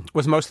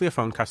was mostly a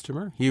phone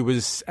customer. He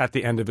was at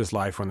the end of his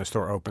life when the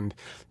store opened,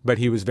 but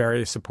he was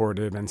very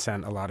supportive and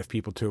sent a lot of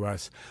people to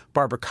us.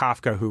 Barbara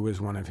Kafka, who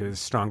was one of his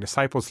strong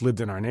disciples, lived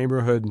in our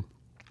neighborhood,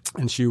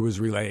 and she was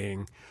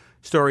relaying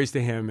stories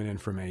to him and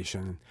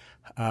information.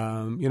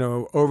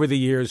 Over the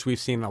years, we've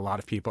seen a lot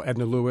of people.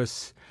 Edna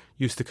Lewis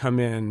used to come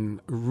in,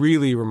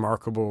 really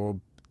remarkable,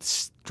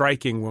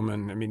 striking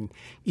woman. I mean,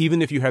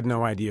 even if you had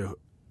no idea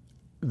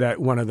that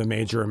one of the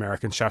major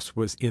American chefs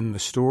was in the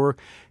store,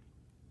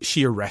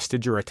 she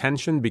arrested your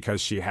attention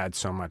because she had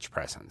so much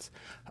presence.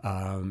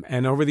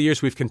 And over the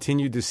years, we've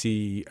continued to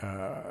see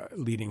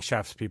leading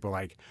chefs, people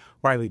like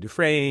Wiley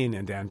Dufresne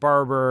and Dan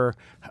Barber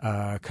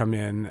come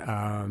in,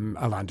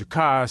 Alain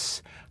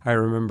Ducasse. I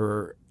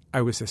remember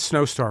I was a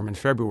snowstorm in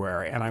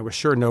February, and I was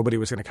sure nobody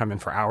was going to come in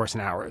for hours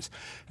and hours.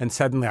 And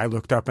suddenly I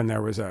looked up, and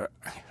there was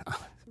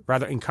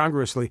rather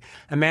incongruously,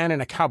 a man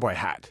in a cowboy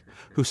hat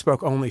who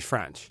spoke only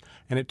French.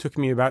 And it took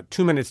me about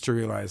 2 minutes to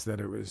realize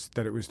that it was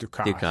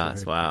Ducasse.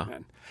 Ducasse, wow.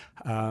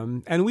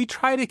 And we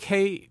try to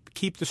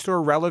keep the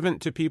store relevant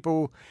to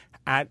people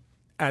at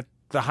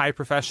the high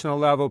professional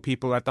level,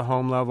 people at the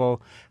home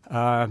level.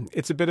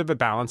 It's a bit of a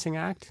balancing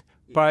act.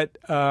 But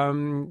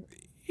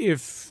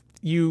if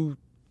you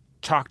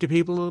talk to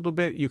people a little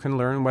bit, you can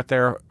learn what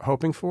they're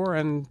hoping for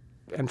and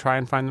try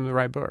and find them the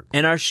right book.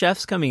 And our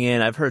chefs coming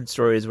in, I've heard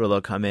stories where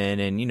they'll come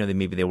in and,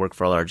 maybe they work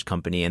for a large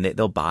company and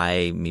they'll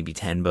buy maybe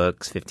 10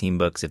 books, 15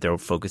 books if they're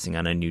focusing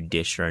on a new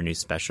dish or a new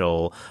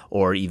special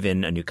or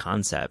even a new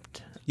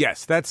concept.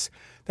 Yes, that's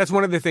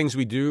one of the things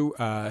we do.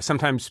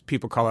 Sometimes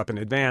people call up in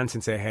advance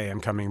and say, "Hey, I'm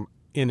coming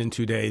in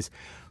 2 days.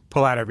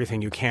 Pull out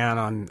everything you can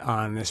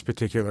on this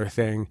particular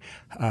thing."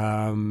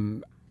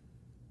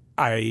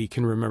 I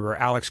can remember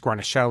Alex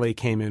Guarnaschelli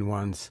came in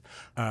once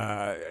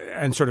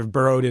and sort of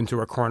burrowed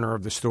into a corner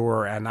of the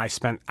store, and I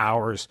spent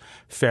hours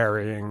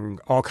ferrying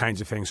all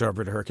kinds of things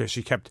over to her because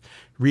she kept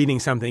reading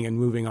something and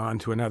moving on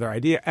to another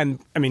idea. And,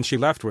 she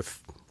left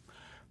with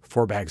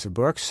 4 bags of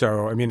books.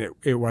 So,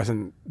 it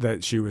wasn't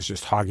that she was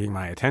just hogging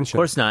my attention.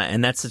 Of course not.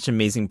 And that's such an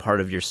amazing part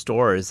of your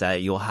store is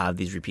that you'll have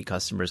these repeat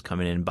customers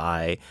come in and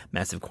buy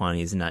massive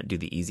quantities and not do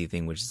the easy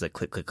thing, which is like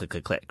click, click, click,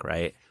 click, click,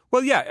 right?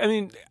 Well,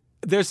 yeah.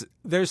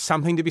 There's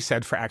something to be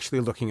said for actually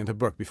looking at the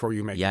book before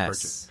you make the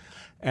purchase.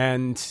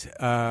 And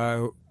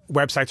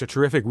websites are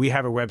terrific. We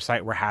have a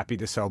website. We're happy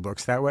to sell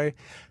books that way.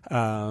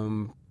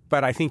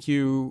 But I think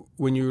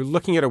when you're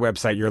looking at a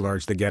website, you're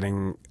largely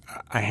getting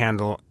a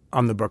handle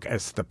on the book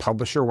as the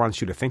publisher wants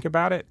you to think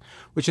about it,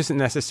 which isn't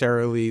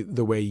necessarily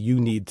the way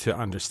you need to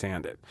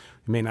understand it.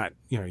 You may not,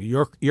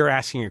 you're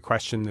asking a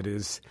question that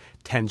is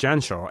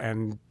tangential,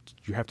 and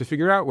you have to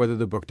figure out whether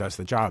the book does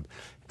the job.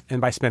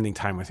 And by spending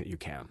time with it, you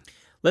can.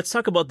 Let's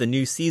talk about the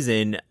new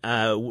season.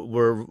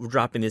 We're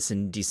dropping this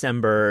in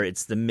December.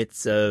 It's the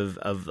midst of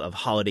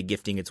holiday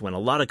gifting. It's when a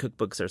lot of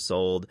cookbooks are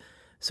sold.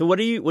 So what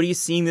are you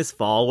seeing this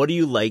fall? What are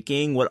you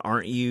liking? What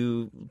aren't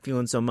you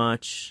feeling so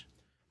much?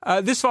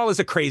 This fall is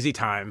a crazy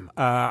time.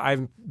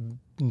 I've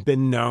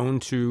been known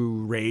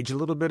to rage a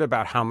little bit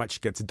about how much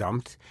gets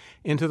dumped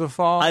into the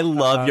fall. I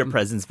love your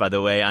presence, by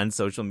the way, on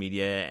social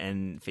media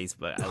and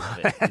Facebook. I love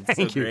it. It's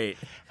so great.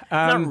 It's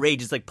not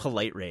rage. It's like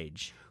polite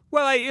rage.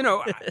 Well,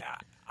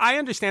 I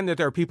understand that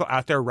there are people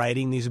out there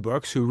writing these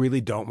books who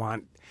really don't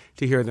want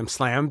to hear them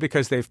slammed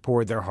because they've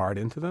poured their heart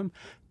into them.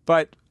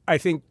 But I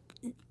think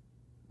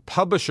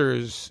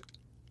publishers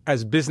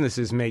as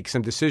businesses make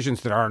some decisions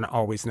that aren't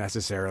always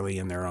necessarily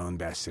in their own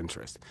best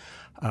interest.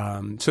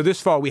 So this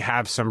fall we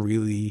have some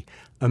really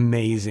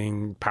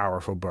amazing,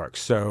 powerful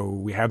books. So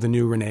we have the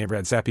new Renee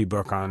Redzepi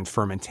book on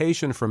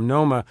fermentation from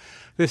Noma.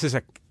 This is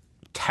a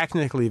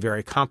technically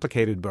very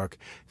complicated book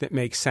that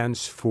makes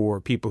sense for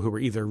people who are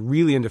either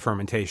really into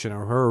fermentation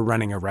or who are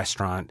running a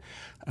restaurant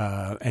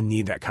and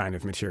need that kind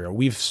of material.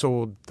 We've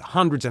sold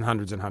hundreds and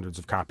hundreds and hundreds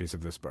of copies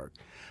of this book.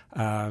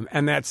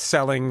 And that's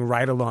selling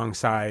right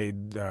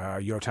alongside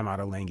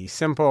Yotamata Lengi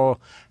Simple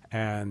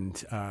and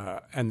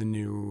the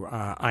new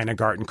Ina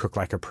Garten Cook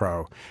Like a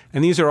Pro.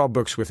 And these are all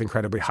books with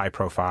incredibly high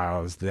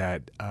profiles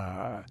that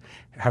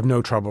have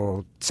no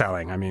trouble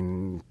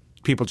selling.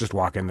 People just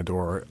walk in the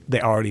door.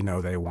 They already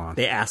know they want.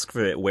 They ask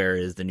for it. Where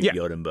is the new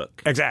Yotam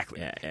book? Exactly.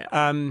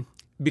 Yeah.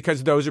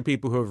 Because those are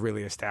people who have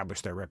really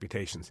established their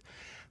reputations.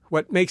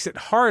 What makes it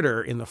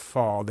harder in the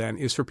fall, then,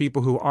 is for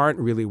people who aren't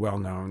really well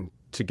known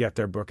to get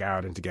their book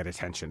out and to get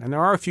attention. And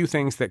there are a few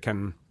things that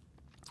can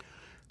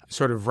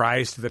sort of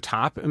rise to the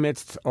top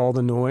amidst all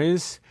the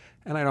noise.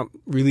 and I don't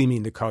really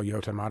mean to call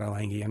Jutta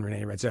Madalenghi and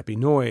Renee Redzepi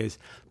noise,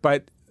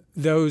 but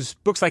those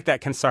books like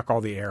that can suck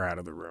all the air out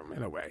of the room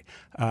in a way.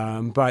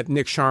 But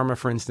Nick Sharma,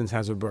 for instance,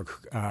 has a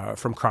book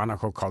from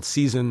Chronicle called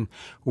Season,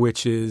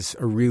 which is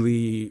a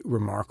really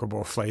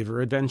remarkable flavor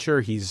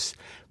adventure. He's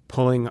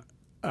pulling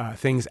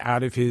things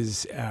out of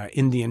his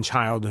Indian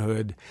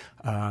childhood.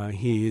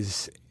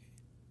 He's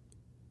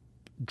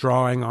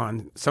drawing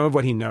on some of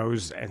what he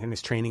knows and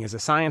his training as a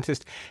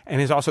scientist, and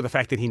is also the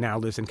fact that he now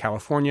lives in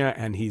California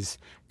and he's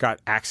got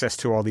access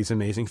to all these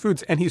amazing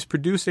foods, and he's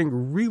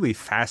producing really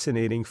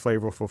fascinating,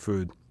 flavorful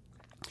food.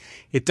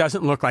 It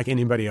doesn't look like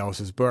anybody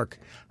else's book,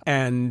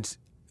 and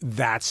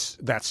that's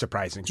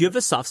surprising. Do you have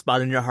a soft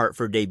spot in your heart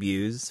for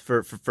debuts,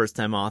 for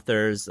first-time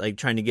authors, like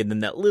trying to give them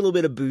that little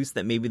bit of boost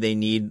that maybe they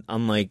need,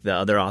 unlike the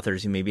other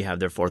authors who maybe have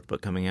their fourth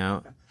book coming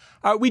out?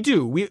 We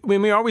do.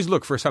 We always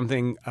look for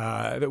something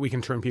that we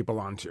can turn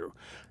people onto,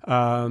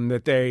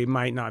 that they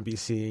might not be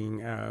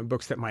seeing,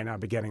 books that might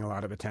not be getting a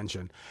lot of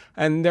attention.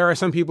 And there are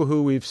some people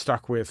who we've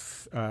stuck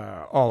with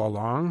all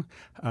along.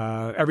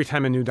 Every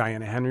time a new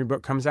Diana Henry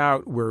book comes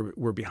out,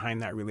 we're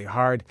behind that really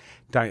hard.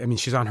 I mean,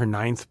 she's on her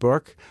 9th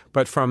book,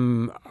 but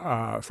from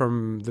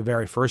the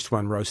very first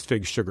one, Roast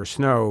Figs, Sugar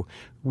Snow,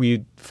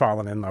 we'd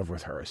fallen in love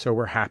with her. So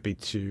we're happy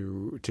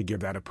to give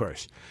that a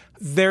push.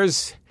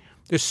 There's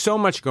so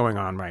much going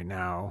on right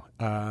now,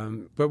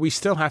 but we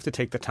still have to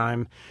take the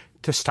time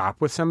to stop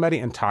with somebody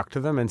and talk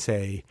to them and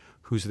say,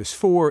 who's this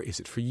for?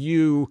 Is it for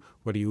you?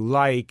 What do you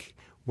like?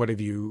 What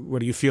do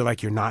you feel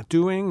like you're not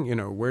doing?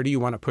 Where do you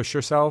want to push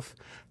yourself?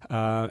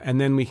 And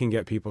then we can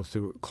get people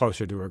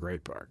closer to a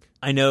great book.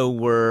 I know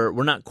we're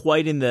not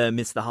quite in the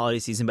midst of the holiday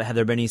season, but have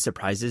there been any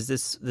surprises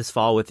this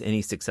fall with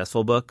any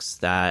successful books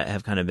that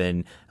have kind of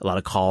been a lot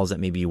of calls that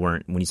maybe you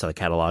weren't, when you saw the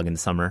catalog in the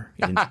summer,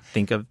 you didn't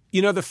think of?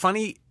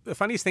 The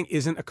funniest thing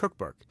isn't a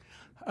cookbook.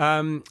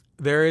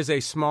 There is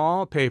a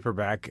small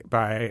paperback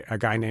by a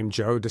guy named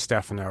Joe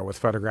DiStefano with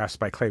photographs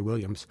by Clay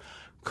Williams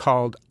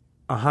called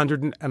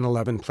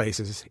 111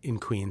 Places in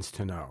Queens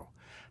to Know.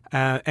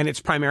 And it's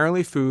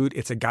primarily food.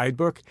 It's a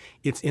guidebook.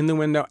 It's in the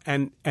window,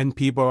 and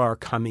people are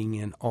coming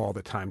in all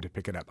the time to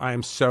pick it up. I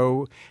am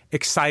so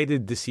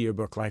excited to see a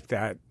book like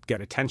that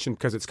get attention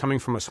because it's coming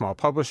from a small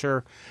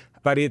publisher,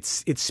 but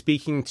it's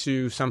speaking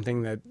to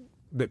something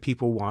that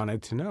people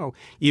wanted to know,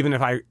 even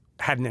if I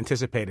hadn't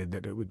anticipated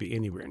that it would be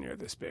anywhere near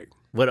this big.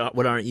 What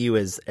aren't you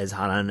as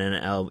hot on?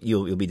 And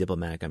you'll be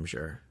diplomatic, I'm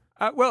sure.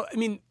 Well, I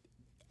mean,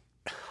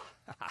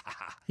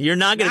 you're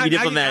not going to be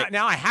diplomatic.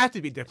 Now I have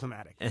to be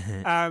diplomatic.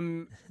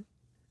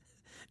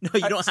 No,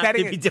 you don't have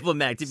to be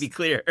diplomatic, to be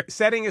clear.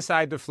 Setting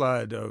aside the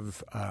flood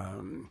of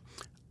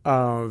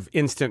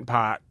Instant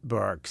Pot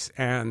books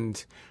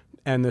and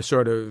the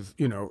sort of,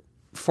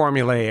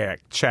 formulaic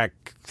check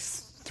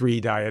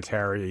 3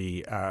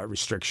 dietary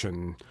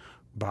restriction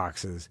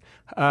boxes,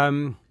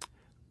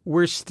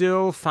 we're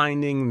still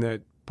finding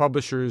that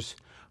publishers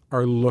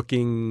are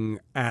looking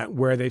at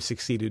where they've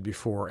succeeded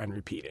before and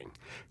repeating.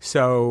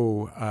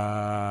 So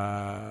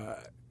I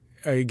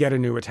get a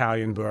new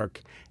Italian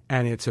book,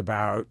 and it's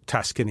about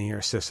Tuscany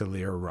or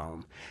Sicily or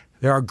Rome.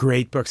 There are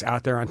great books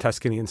out there on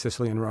Tuscany and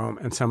Sicily and Rome,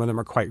 and some of them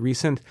are quite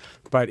recent.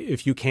 But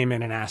if you came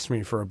in and asked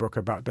me for a book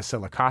about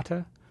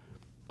Basilicata,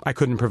 I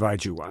couldn't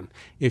provide you one.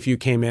 If you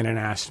came in and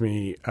asked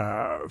me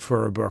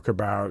for a book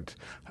about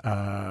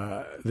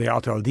the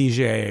Alto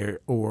Adige,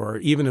 or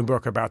even a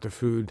book about the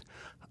food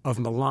of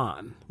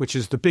Milan, which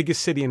is the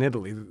biggest city in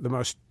Italy, the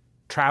most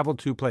traveled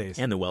to place.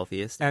 And the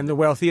wealthiest.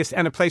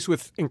 And a place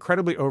with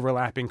incredibly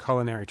overlapping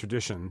culinary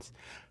traditions.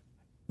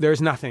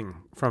 There's nothing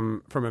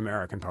from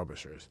American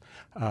publishers.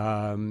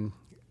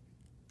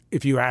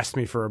 If you asked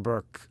me for a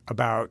book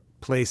about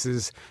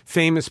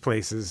famous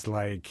places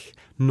like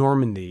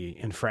Normandy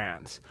in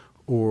France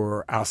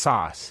or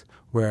Alsace,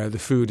 where the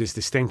food is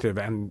distinctive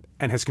and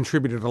has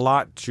contributed a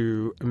lot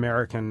to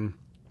American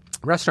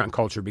restaurant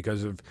culture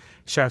because of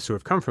chefs who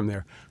have come from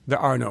there, there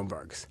are no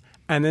books.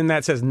 And then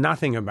that says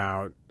nothing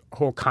about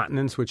whole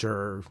continents which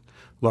are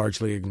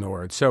largely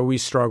ignored. So we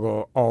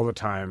struggle all the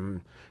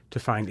time to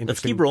find interesting...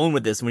 Let's keep rolling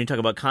with this. When you talk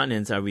about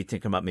continents, are we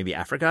thinking about maybe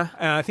Africa?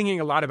 Thinking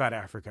a lot about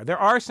Africa. There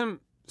are some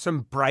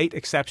bright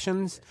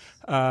exceptions.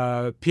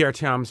 Pierre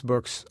Thiam's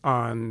books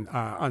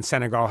on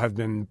Senegal have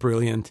been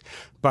brilliant,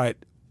 but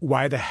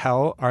why the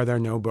hell are there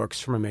no books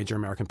from a major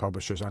American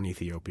publishers on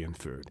Ethiopian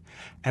food?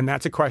 And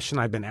that's a question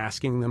I've been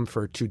asking them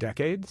for 2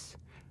 decades.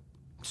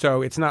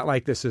 So it's not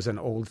like this is an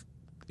old,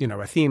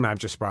 a theme I've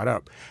just brought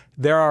up.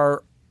 There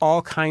are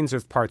all kinds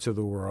of parts of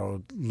the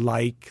world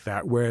like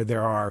that where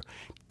there are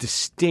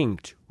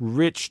distinct,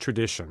 rich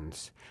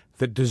traditions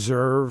that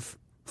deserve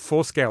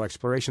full-scale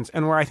explorations,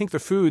 and where I think the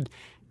food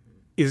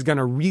is going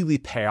to really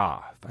pay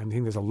off. I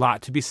think there's a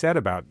lot to be said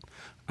about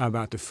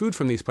the food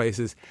from these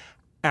places,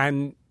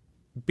 and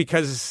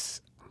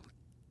because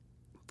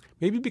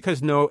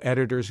no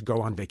editors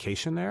go on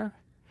vacation there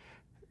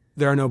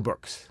are no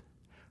books.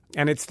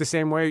 And it's the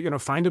same way,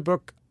 find a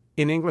book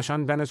in English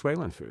on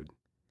Venezuelan food.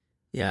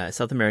 Yeah,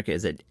 South America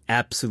is an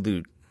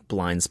absolute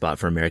blind spot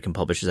for American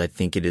publishers. I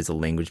think it is a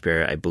language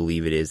barrier. I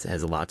believe it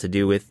has a lot to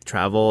do with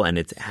travel, and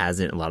it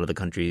hasn't. A lot of the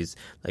countries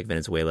like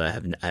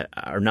Venezuela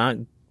are not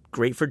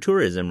great for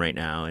tourism right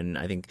now, and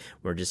I think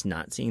we're just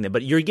not seeing that.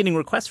 But you're getting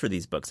requests for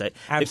these books.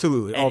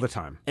 Absolutely, all the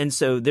time. And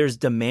so there's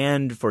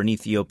demand for an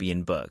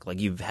Ethiopian book. Like,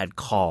 you've had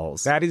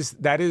calls. That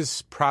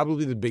is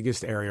probably the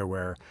biggest area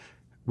where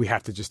we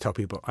have to just tell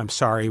people, I'm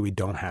sorry, we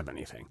don't have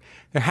anything.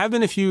 There have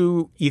been a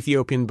few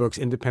Ethiopian books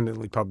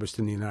independently published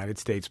in the United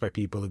States by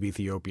people of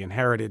Ethiopian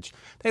heritage.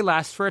 They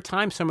last for a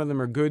time. Some of them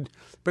are good,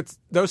 but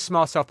those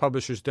small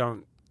self-publishers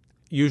don't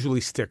usually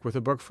stick with a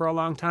book for a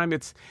long time.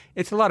 It's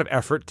a lot of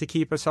effort to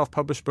keep a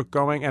self-published book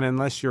going, and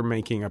unless you're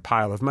making a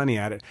pile of money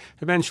at it,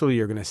 eventually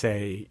you're going to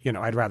say,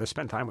 I'd rather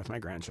spend time with my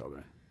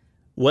grandchildren.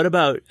 What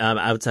about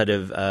outside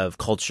of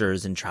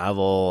cultures and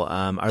travel?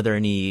 Are there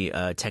any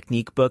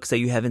technique books that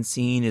you haven't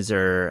seen?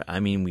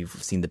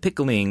 We've seen the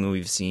pickling,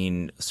 we've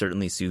seen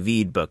certainly sous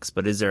vide books,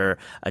 but is there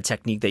a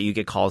technique that you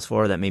get calls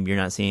for that maybe you're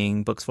not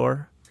seeing books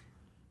for?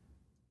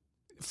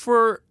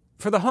 For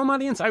the home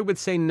audience, I would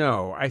say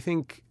no. I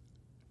think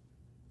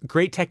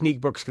great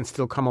technique books can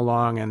still come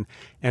along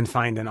and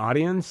find an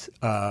audience,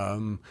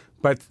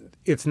 but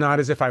it's not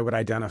as if I would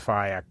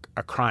identify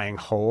a crying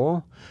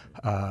hole.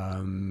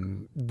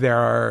 There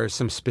are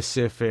some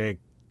specific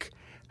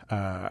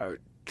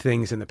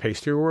things in the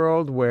pastry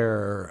world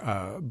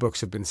where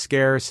books have been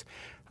scarce.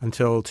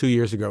 Until 2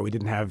 years ago, we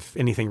didn't have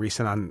anything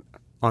recent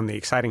on the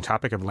exciting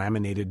topic of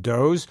laminated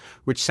doughs,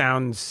 which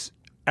sounds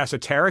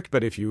esoteric,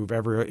 but if you've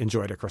ever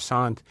enjoyed a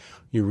croissant,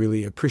 you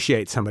really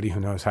appreciate somebody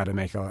who knows how to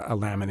make a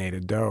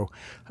laminated dough.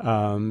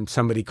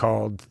 Somebody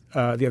called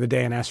the other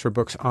day and asked for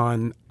books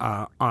on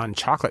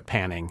chocolate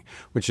panning,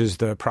 which is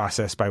the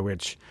process by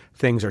which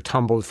things are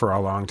tumbled for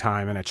a long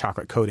time in a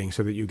chocolate coating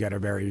so that you get a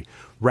very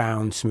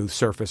round, smooth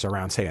surface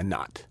around, say, a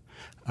nut.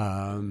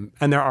 And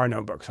there are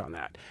no books on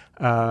that.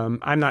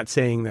 I'm not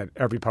saying that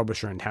every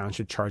publisher in town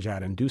should charge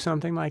out and do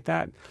something like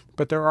that,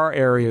 but there are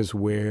areas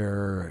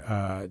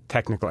where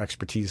technical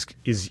expertise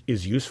is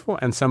useful,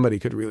 and somebody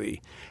could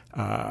really,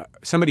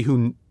 somebody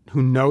who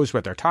knows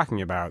what they're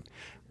talking about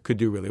could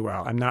do really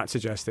well. I'm not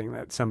suggesting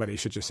that somebody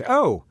should just say,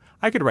 oh,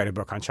 I could write a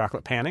book on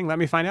chocolate panning. Let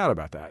me find out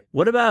about that.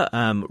 What about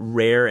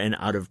rare and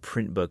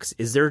out-of-print books?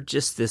 Is there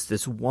just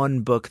this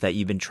one book that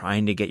you've been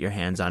trying to get your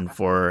hands on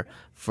for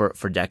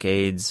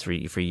decades, for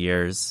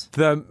years?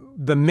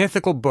 The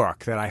mythical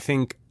book that I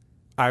think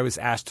I was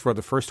asked for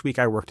the first week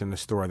I worked in the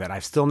store that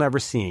I've still never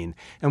seen,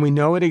 and we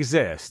know it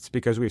exists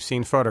because we've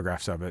seen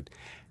photographs of it,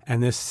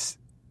 and this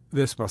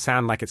will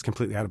sound like it's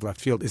completely out of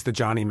left field, is the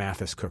Johnny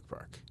Mathis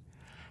cookbook.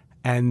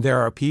 And there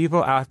are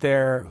people out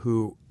there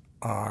who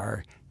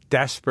are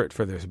desperate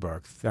for this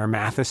book. There are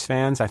Mathis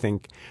fans, I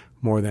think,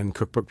 more than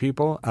cookbook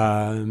people,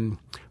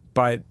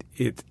 but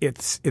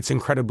it's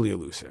incredibly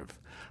elusive.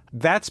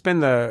 That's been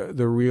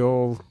the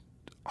real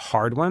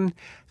hard one.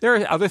 There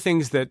are other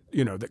things that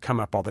come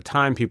up all the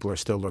time. People are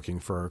still looking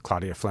for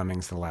Claudia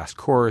Fleming's The Last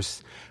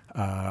Course,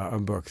 a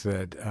book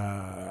that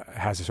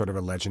has a sort of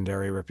a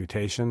legendary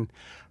reputation.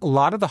 A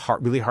lot of the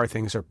really hard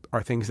things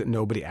are things that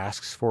nobody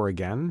asks for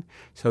again,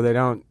 so they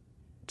don't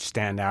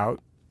stand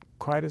out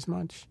quite as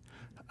much.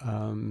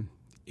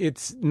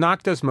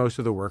 Nock does most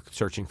of the work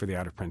searching for the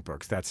out-of-print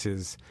books. That's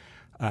his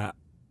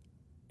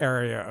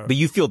area. But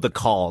you field the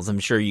calls. I'm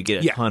sure you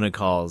get a ton of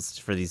calls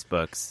for these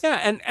books.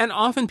 Yeah, and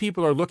often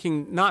people are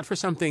looking not for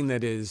something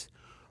that is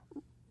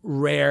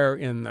rare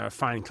in the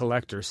fine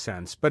collector's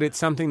sense, but it's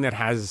something that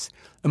has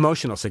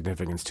emotional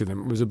significance to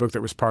them. It was a book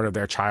that was part of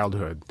their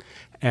childhood.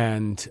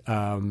 And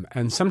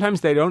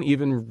sometimes they don't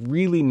even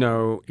really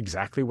know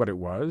exactly what it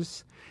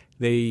was.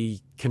 They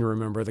can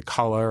remember the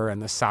color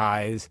and the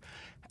size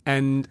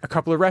and a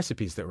couple of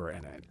recipes that were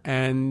in it.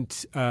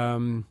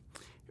 And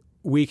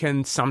we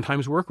can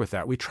sometimes work with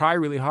that. We try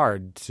really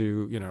hard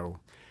to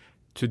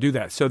do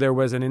that. So there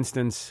was an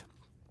instance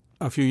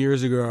a few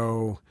years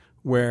ago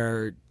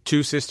where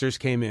two sisters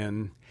came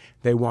in.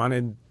 They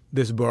wanted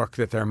this book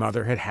that their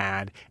mother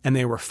had, and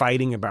they were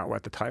fighting about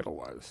what the title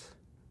was.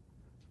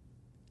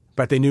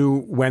 But they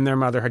knew when their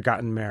mother had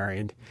gotten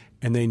married,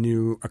 and they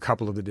knew a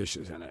couple of the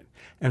dishes in it.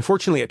 And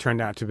fortunately, it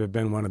turned out to have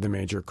been one of the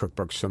major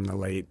cookbooks from the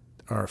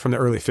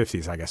early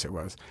 50s, I guess it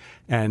was.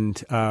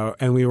 And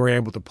we were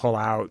able to pull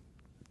out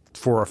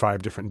 4 or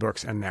 5 different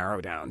books and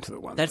narrow down to the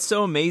one. That's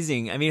so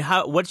amazing. I mean,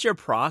 what's your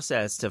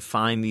process to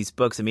find these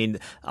books? I mean,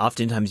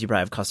 oftentimes you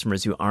probably have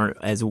customers who aren't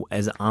as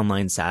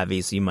online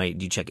savvy, so do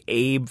you check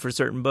Abe for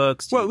certain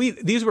books? Well,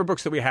 these were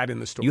books that we had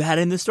in the store. You had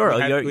in the store?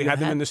 We had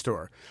them in the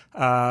store.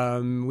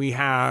 We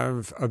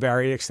have a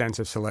very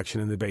extensive selection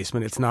in the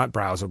basement. It's not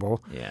browsable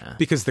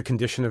because the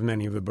condition of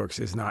many of the books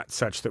is not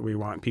such that we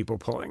want people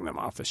pulling them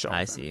off the shelf.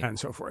 I see. And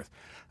so forth.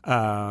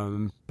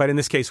 But in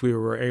this case, we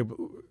were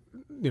able...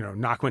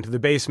 Nock went to the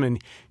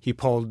basement. He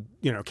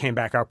came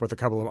back up with a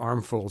couple of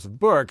armfuls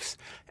of books,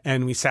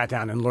 and we sat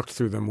down and looked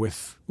through them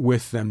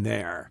with them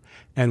there,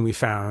 and we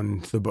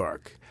found the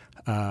book.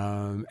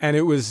 And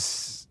it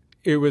was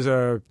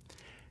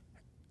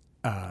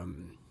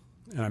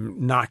and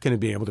I'm not going to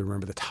be able to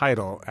remember the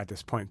title at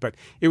this point, but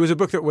it was a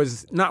book that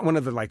was not one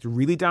of the like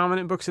really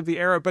dominant books of the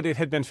era, but it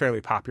had been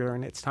fairly popular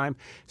in its time.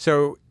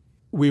 So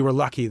we were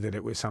lucky that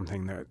it was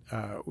something that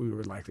we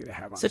were likely to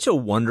have on. Such a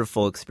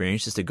wonderful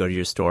experience just to go to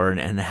your store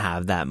and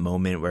have that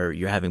moment where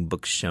you're having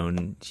books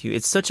shown to you.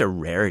 It's such a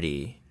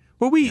rarity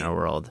in our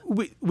world.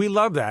 We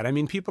love that. I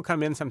mean, people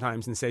come in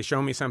sometimes and say,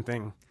 show me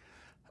something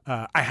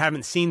I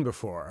haven't seen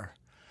before.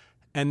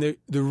 And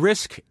the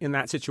risk in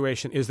that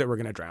situation is that we're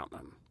going to drown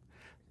them.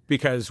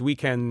 Because we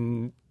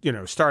can,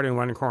 start in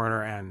one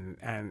corner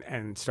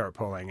and start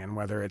pulling. And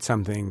whether it's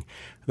something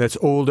that's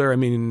older,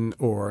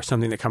 or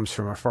something that comes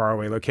from a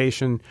faraway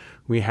location.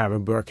 We have a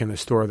book in the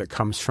store that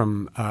comes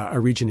from a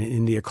region in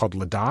India called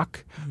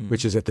Ladakh,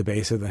 which is at the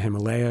base of the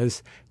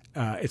Himalayas.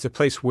 It's a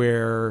place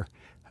where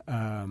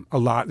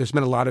there's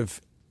been a lot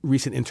of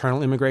recent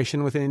internal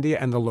immigration within India,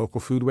 and the local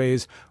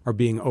foodways are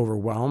being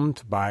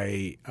overwhelmed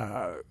by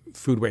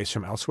foodways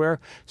from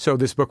elsewhere. So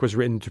this book was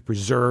written to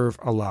preserve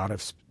a lot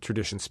of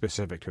traditions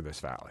specific to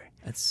this valley.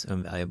 That's so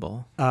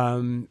invaluable.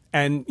 And,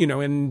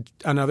 in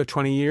another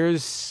 20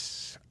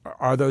 years,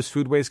 are those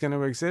foodways going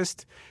to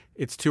exist?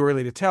 It's too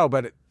early to tell,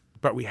 but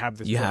we have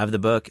this book. You have the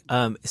book.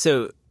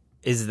 So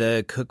is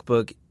the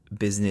cookbook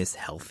business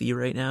healthy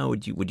right now?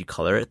 Would you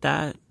color it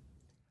that?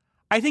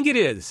 I think it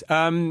is.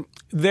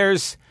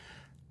 There's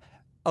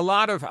a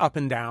lot of up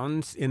and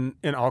downs in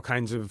all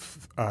kinds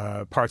of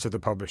parts of the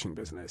publishing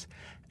business.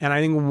 And I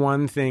think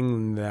one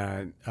thing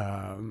that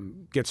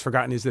gets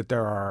forgotten is that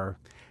there are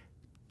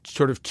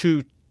sort of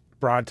two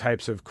broad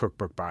types of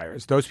cookbook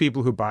buyers. Those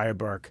people who buy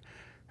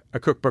a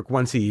cookbook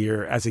once a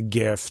year as a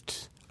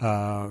gift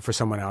for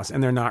someone else,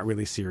 and they're not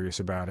really serious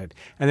about it.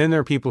 And then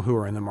there are people who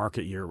are in the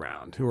market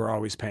year-round, who are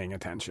always paying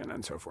attention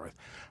and so forth.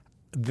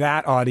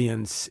 That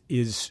audience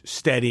is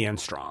steady and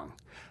strong.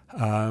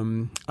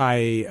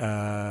 I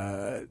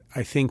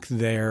think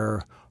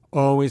they're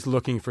always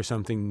looking for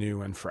something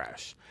new and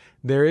fresh.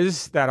 There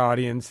is that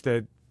audience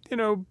that,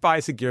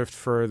 buys a gift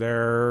for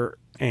their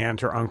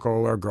aunt or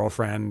uncle or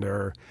girlfriend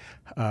or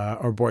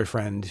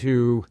boyfriend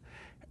who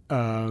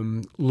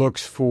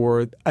looks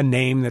for a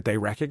name that they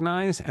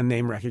recognize, and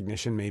name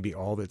recognition may be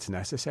all that's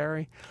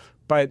necessary.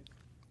 But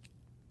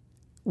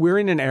we're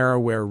in an era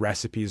where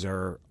recipes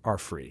are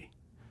free.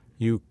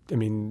 You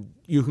can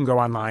go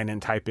online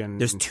and type in...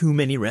 There's too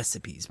many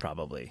recipes,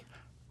 probably.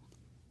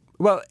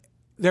 Well,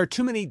 there are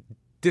too many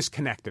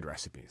disconnected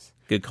recipes.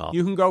 Good call.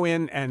 You can go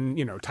in and,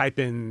 type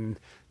in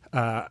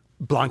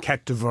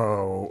blanquette de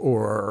veau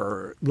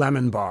or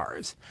lemon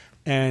bars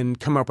and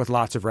come up with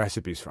lots of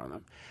recipes from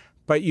them.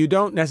 But you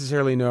don't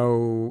necessarily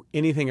know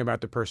anything about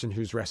the person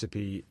whose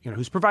recipe,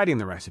 who's providing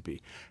the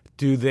recipe.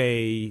 Have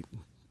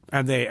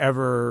they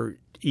ever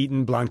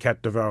eaten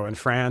blanquette de veau in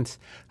France?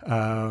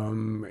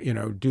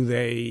 Do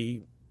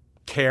they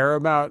care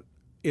about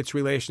its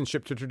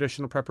relationship to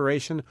traditional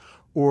preparation,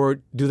 or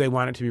do they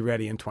want it to be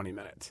ready in 20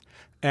 minutes?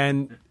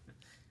 And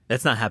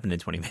that's not happened in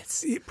 20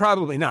 minutes.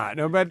 Probably not.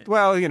 No, but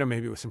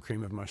maybe with some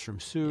cream of mushroom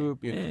soup.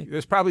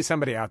 There's probably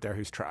somebody out there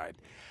who's tried.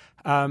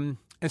 And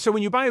so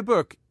when you buy a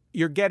book,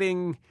 you're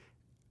getting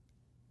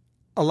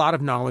a lot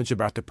of knowledge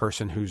about the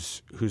person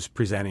who's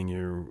presenting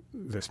you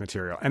this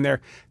material, and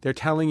they're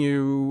telling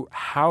you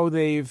how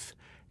they've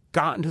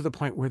gotten to the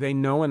point where they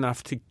know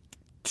enough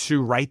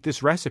to write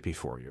this recipe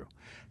for you.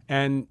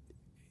 And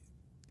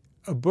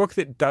a book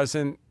that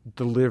doesn't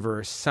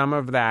deliver some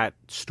of that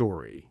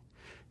story,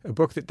 a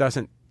book that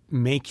doesn't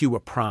make you a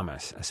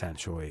promise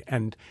essentially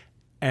and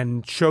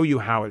show you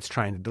how it's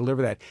trying to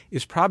deliver that,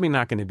 is probably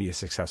not going to be a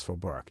successful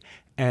book.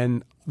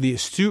 And the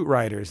astute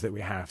writers that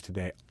we have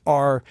today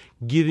are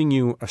giving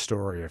you a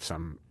story of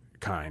some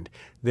kind.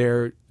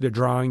 They're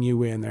drawing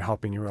you in, they're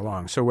helping you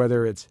along. So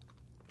whether it's,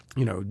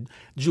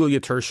 Julia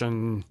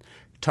Turshen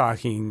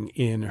talking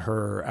in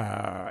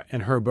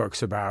her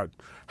books about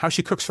how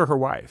she cooks for her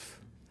wife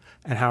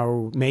and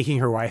how making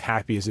her wife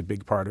happy is a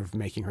big part of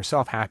making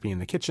herself happy in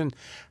the kitchen,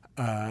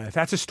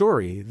 that's a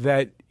story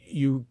that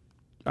you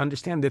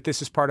understand that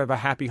this is part of a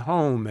happy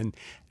home,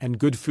 and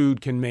good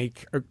food can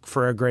make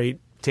for a great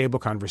table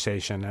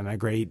conversation and a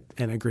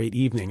great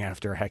evening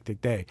after a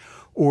hectic day.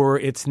 Or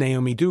it's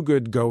Naomi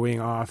Duguid going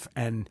off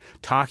and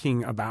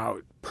talking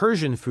about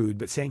Persian food,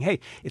 but saying, hey,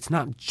 it's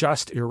not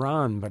just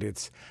Iran, but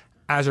it's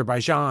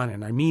Azerbaijan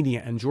and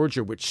Armenia and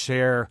Georgia, which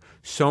share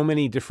so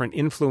many different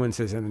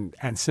influences and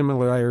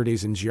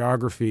similarities in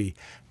geography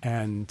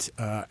and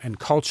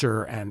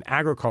culture and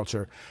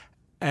agriculture.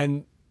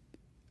 And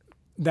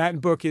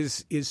that book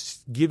is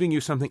giving you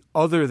something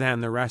other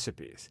than the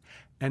recipes.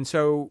 And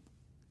so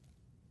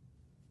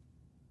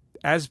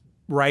as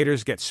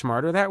writers get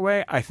smarter that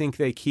way, I think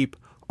they keep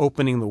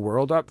opening the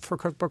world up for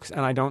cookbooks,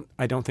 and I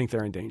don't think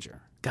they're in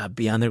danger. God,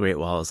 Beyond the Great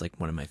Wall is like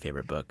one of my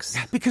favorite books.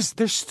 Yeah, because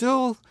there's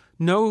still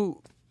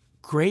no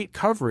great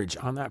coverage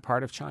on that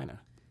part of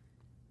China.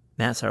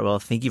 Matt Sartwell,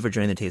 thank you for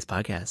joining the Taste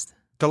Podcast.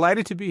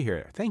 Delighted to be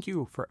here. Thank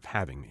you for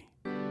having me.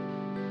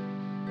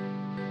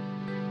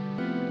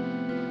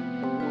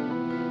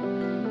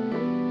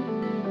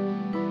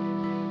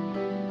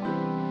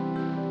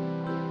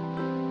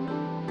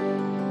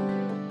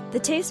 The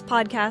Taste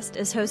podcast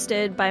is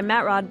hosted by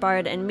Matt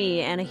Rodbard and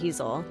me, Anna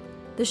Hezel.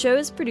 The show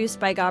is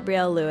produced by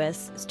Gabrielle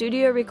Lewis,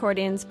 studio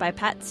recordings by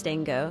Pat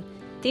Stango,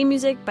 theme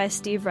music by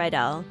Steve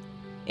Rydell.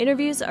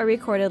 Interviews are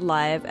recorded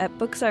live at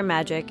Books Are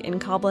Magic in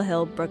Cobble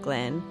Hill,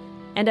 Brooklyn,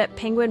 and at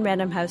Penguin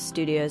Random House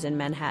Studios in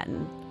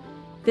Manhattan.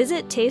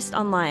 Visit Taste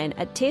online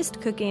at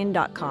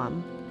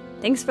tastecooking.com.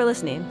 Thanks for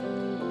listening.